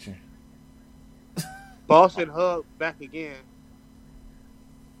attention. Boston Hub back again.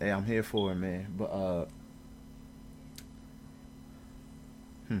 Hey, I'm here for it, man. But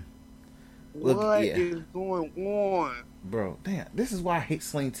what is going on? Bro, damn, this is why I hate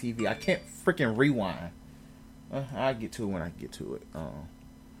Sling TV. I can't freaking rewind. I'll get to it when I get to it.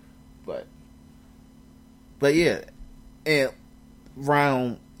 But yeah, and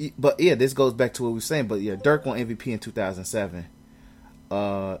this goes back to what we were saying. But yeah, Dirk won MVP in 2007.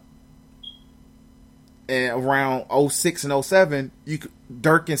 And around 06 and 07,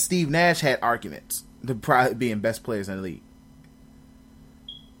 Dirk and Steve Nash had arguments to probably being best players in the league.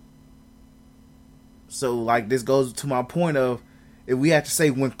 So, this goes to my point of, if we had to say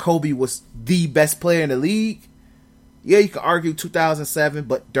when Kobe was the best player in the league, yeah, you could argue 2007,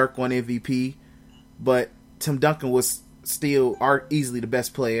 but Dirk won MVP. But Tim Duncan was still easily the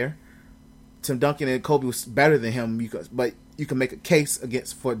best player. Tim Duncan and Kobe was better than him, but you can make a case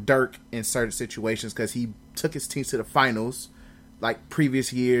for Dirk in certain situations because he took his team to the finals, like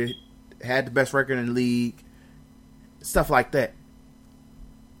previous year, had the best record in the league, stuff like that.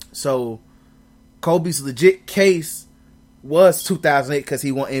 So Kobe's legit case was 2008 because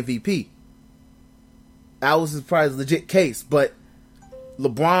he won MVP. That was probably a legit case, but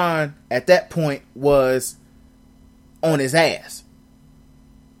LeBron at that point was on his ass.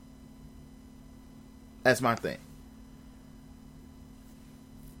 That's my thing.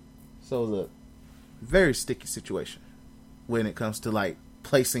 So look, very sticky situation when it comes to like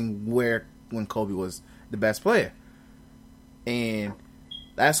placing when Kobe was the best player. And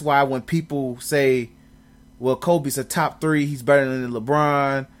that's why when people say, well, Kobe's a top 3, he's better than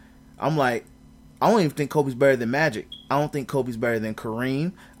LeBron, I'm like, I don't even think Kobe's better than Magic. I don't think Kobe's better than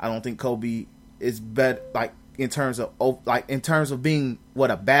Kareem. I don't think Kobe is better, like in terms of being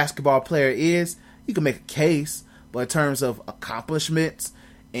what a basketball player is. You can make a case, but in terms of accomplishments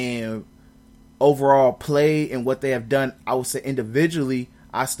and overall play and what they have done, I would say individually,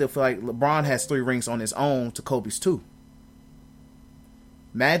 I still feel like LeBron has 3 rings on his own to Kobe's 2.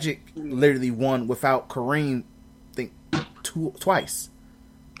 Magic literally won without Kareem, I think, twice.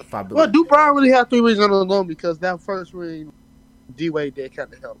 Well, do Brian really have 3 rings on his own? Because that first ring, D-Wade did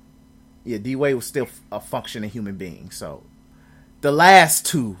kind of help. Yeah, D-Wade was still a functioning human being. So the last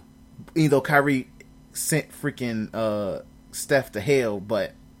 2, even though Kyrie sent freaking Steph to hell,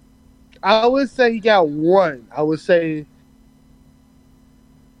 but I would say he got 1. I would say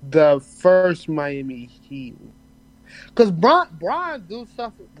the first Miami Heat. Because Brian do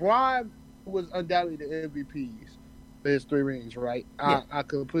suffer. Brian was undoubtedly the MVPs for his 3 rings, right? Yeah. I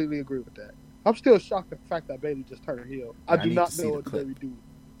completely agree with that. I'm still shocked at the fact that Bailey just turned heel. I do not know what Bailey do.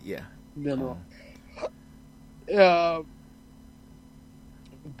 Yeah. No.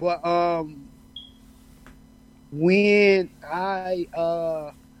 When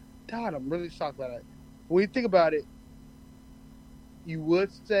God, I'm really shocked by that. When you think about it, you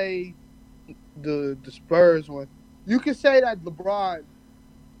would say the Spurs one. You can say that LeBron.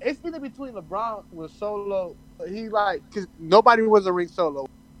 It's either between LeBron was solo. Because nobody was a ring solo.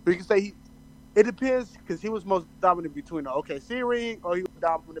 But you can say it depends because he was most dominant between the OKC ring or he was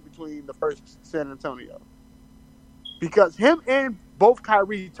dominant between the first San Antonio. Because him and both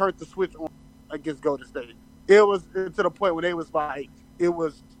Kyrie turned the switch on against Golden State. It was to the point where they was like, it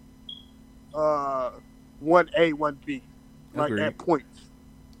was 1A, 1B. Like at points.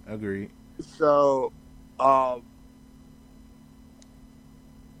 Agreed. So,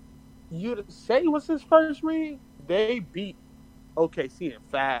 you'd say it was his first ring? They beat OKC in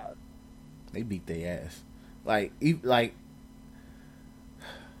 5. They beat their ass.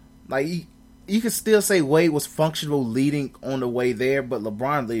 You can still say Wade was functional leading on the way there, but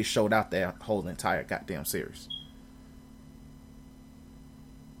LeBron really showed out that whole entire goddamn series.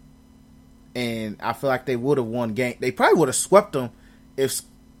 And I feel like they would have won game. They probably would have swept them if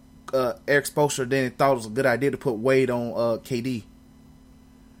Eric Spoelstra didn't thought it was a good idea to put Wade on KD.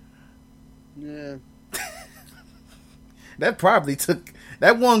 Yeah.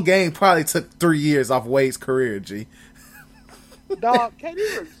 That one game probably took 3 years off Wade's career, G. Dog, KD,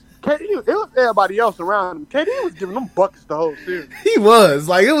 it was everybody else around him. KD was giving them buckets the whole series. He was.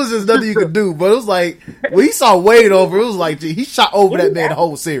 It was just nothing you could do. But it was like, when he saw Wade over, it was like, gee, he shot over that man the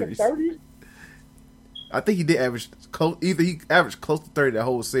whole series. 30? I think he did average he averaged close to 30 the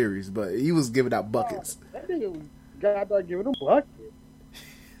whole series, but he was giving out buckets. That nigga was goddamn giving them buckets.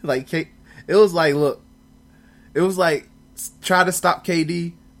 It was like try to stop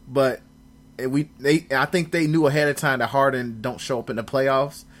KD, but I think they knew ahead of time that Harden don't show up in the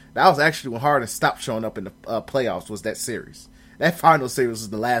playoffs. That was actually when Harden stopped showing up in the playoffs. Was that series? That final series was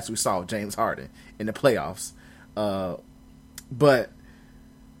the last we saw of James Harden in the playoffs. But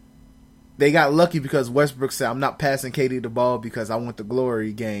they got lucky because Westbrook said, "I'm not passing KD the ball because I want the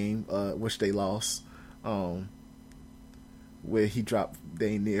glory game," which they lost. Where he dropped I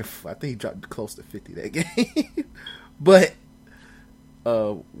think he dropped close to 50 that game. But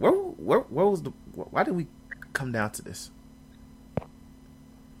why did we come down to this?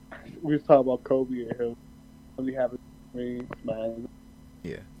 We was talking about Kobe and him only having man.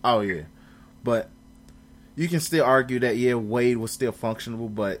 Yeah. Oh yeah. But you can still argue that Wade was still functional,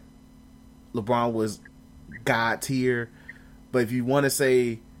 but LeBron was God tier. But if you want to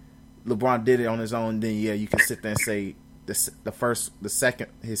say LeBron did it on his own, then you can sit there and say his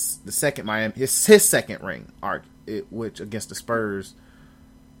second ring which against the Spurs,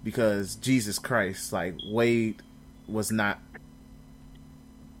 because Jesus Christ, Wade was not.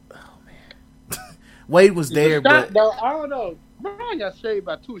 Oh man, Wade was there, but I don't know. Brian got saved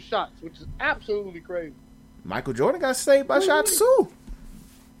by 2 shots, which is absolutely crazy. Michael Jordan got saved by shots too.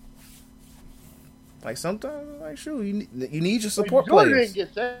 Sometimes, you need your support Jordan players.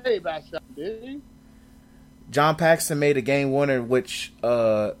 Didn't get saved by shots, did he? John Paxson made a game winner, which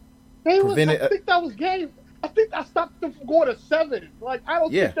prevented. I think that was game. I think I stopped them from going to 7. Like, I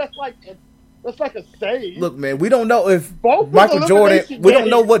don't think that's like a save. Look, man, we don't know if Both Michael Jordan. We don't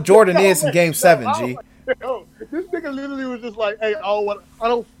know what Jordan is in Game 7, G. Yo, this nigga literally was just like, "Hey, I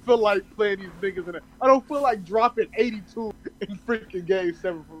don't feel like playing these niggas in it. I don't feel like dropping 82 in freaking Game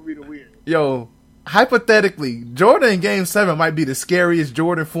 7 for me to win." Yo, hypothetically, Jordan in Game 7 might be the scariest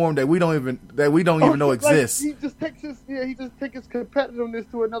Jordan form that we don't even know exists. He just takes his competitiveness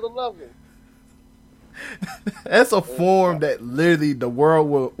to another level. That's a form that literally the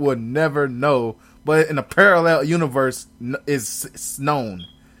world will never know, but in a parallel universe is known.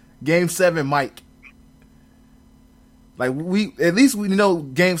 Game 7 Mike. Like, at least we know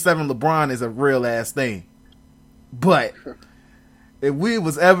Game 7 LeBron is a real ass thing. But if we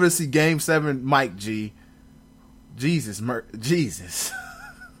was ever to see Game 7 Mike G, Jesus.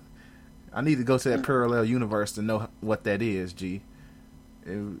 I need to go to that parallel universe to know what that is, G.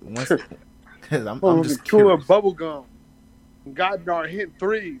 I'm just chewing bubble gum. God darn hitting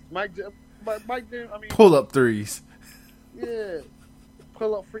threes. Mike did, I mean, pull up threes. Yeah,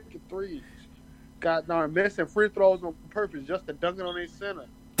 pull up freaking threes. God darn missing free throws on purpose just to dunk it on their center.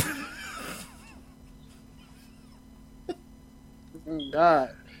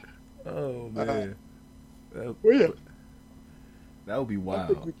 God. Oh man. That would be wild. I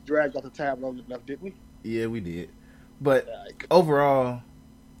think we dragged out the time long enough, didn't we? Yeah, we did. But overall,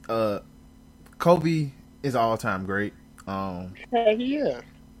 Kobe is all time great. Yeah.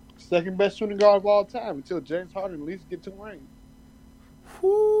 Second best shooting guard of all time until James Harden at least get 2 rings.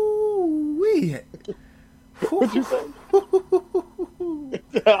 Woo-wee. What you say?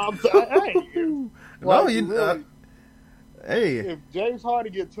 Hey. If James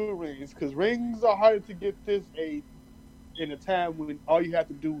Harden get 2 rings, because rings are harder to get this age in a time when all you have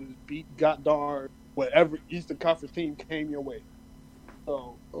to do is beat goddamn whatever Eastern Conference team came your way.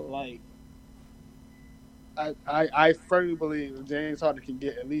 So, like, I firmly believe if James Harden can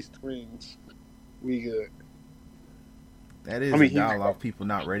get at least 2 rings, we good. That is a dialogue people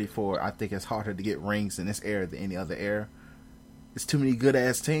not ready for. I think it's harder to get rings in this era than any other era. It's too many good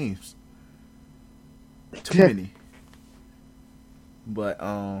ass teams. Too many. But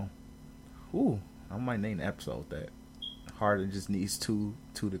I might name the episode that. Harden just needs 2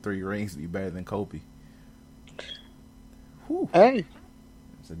 to 3 rings to be better than Kobe. Whew. Hey,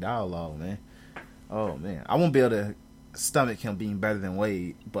 it's a dialogue, man. Oh man, I won't be able to stomach him being better than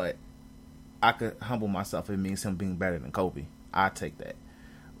Wade, but I could humble myself if it means him being better than Kobe. I'd take that.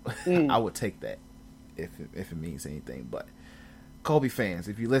 I would take that if it means anything. But Kobe fans,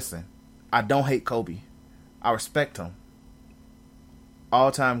 if you listen, I don't hate Kobe. I respect him.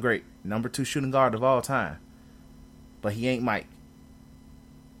 All time great, number 2 shooting guard of all time. But he ain't Mike.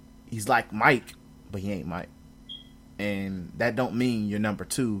 He's like Mike, but he ain't Mike. And that don't mean you're number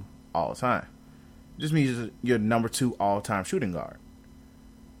 2 all time. It just means you're number 2 all time shooting guard.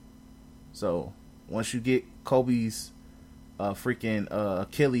 So once you get Kobe's freaking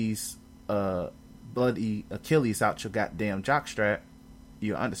Achilles, bloody Achilles out your goddamn jockstrap,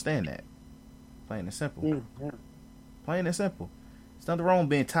 you'll understand that. Plain and simple. Mm-hmm. Plain and simple. There's nothing wrong with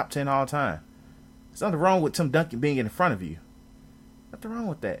being top 10 all time. There's nothing wrong with Tim Duncan being in front of you. Nothing wrong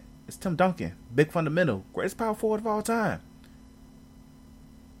with that. It's Tim Duncan, big fundamental, greatest power forward of all time.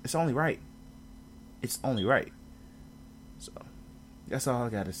 It's only right. It's only right. So that's all I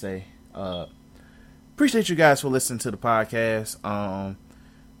got to say. Appreciate you guys for listening to the podcast.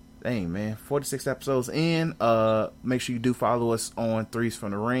 Dang, man, 46 episodes in. Make sure you do follow us on Threes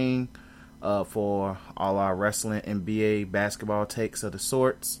from the Ring for all our wrestling, NBA, basketball takes of the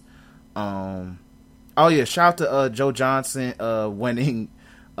sorts. Oh yeah, shout out to Joe Johnson winning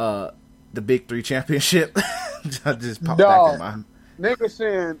the Big 3 championship. I just popped back in my nigga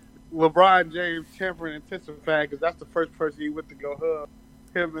saying LeBron James tempering and testifying because that's the first person he went to go hug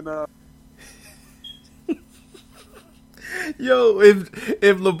him and Yo,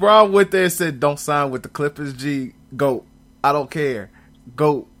 if LeBron went there and said don't sign with the Clippers, G, go. I don't care.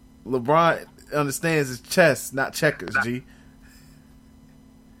 Go. LeBron understands his chess, not checkers, G.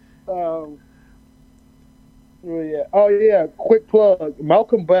 Oh yeah. Quick plug.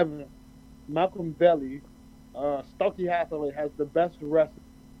 Malcolm Belly, Stokey Hathaway has the best wrestler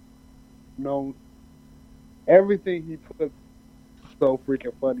known. Everything he put so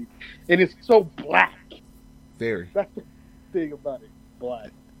freaking funny, and it's so black. Very. That's the thing about it.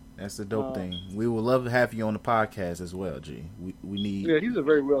 Black. That's the dope thing. We would love to have you on the podcast as well, G. We need. Yeah, he's a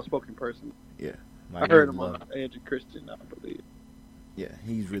very well spoken person. Yeah, I heard him on Andrew Christian, I believe. Yeah,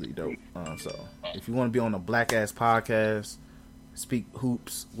 he's really dope. So if you want to be on a black ass podcast, speak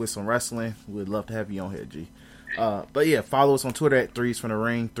hoops with some wrestling, we'd love to have you on here, G. But yeah, follow us on Twitter at 3s from the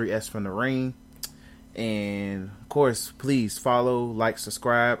Ring, 3S from the Ring. And of course, please follow, like,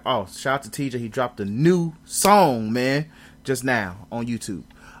 subscribe. Oh, shout out to TJ. He dropped a new song, man, just now on YouTube.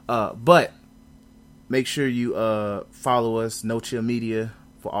 But make sure you follow us, No Chill Media,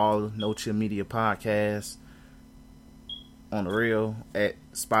 for all No Chill Media podcasts on the real, at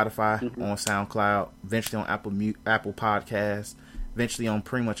Spotify, on SoundCloud, eventually on Apple Podcasts, eventually on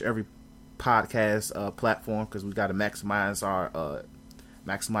pretty much every podcast platform, because we got to maximize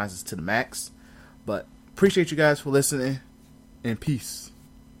it to the max. But appreciate you guys for listening, and peace.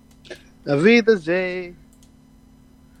 Avida J.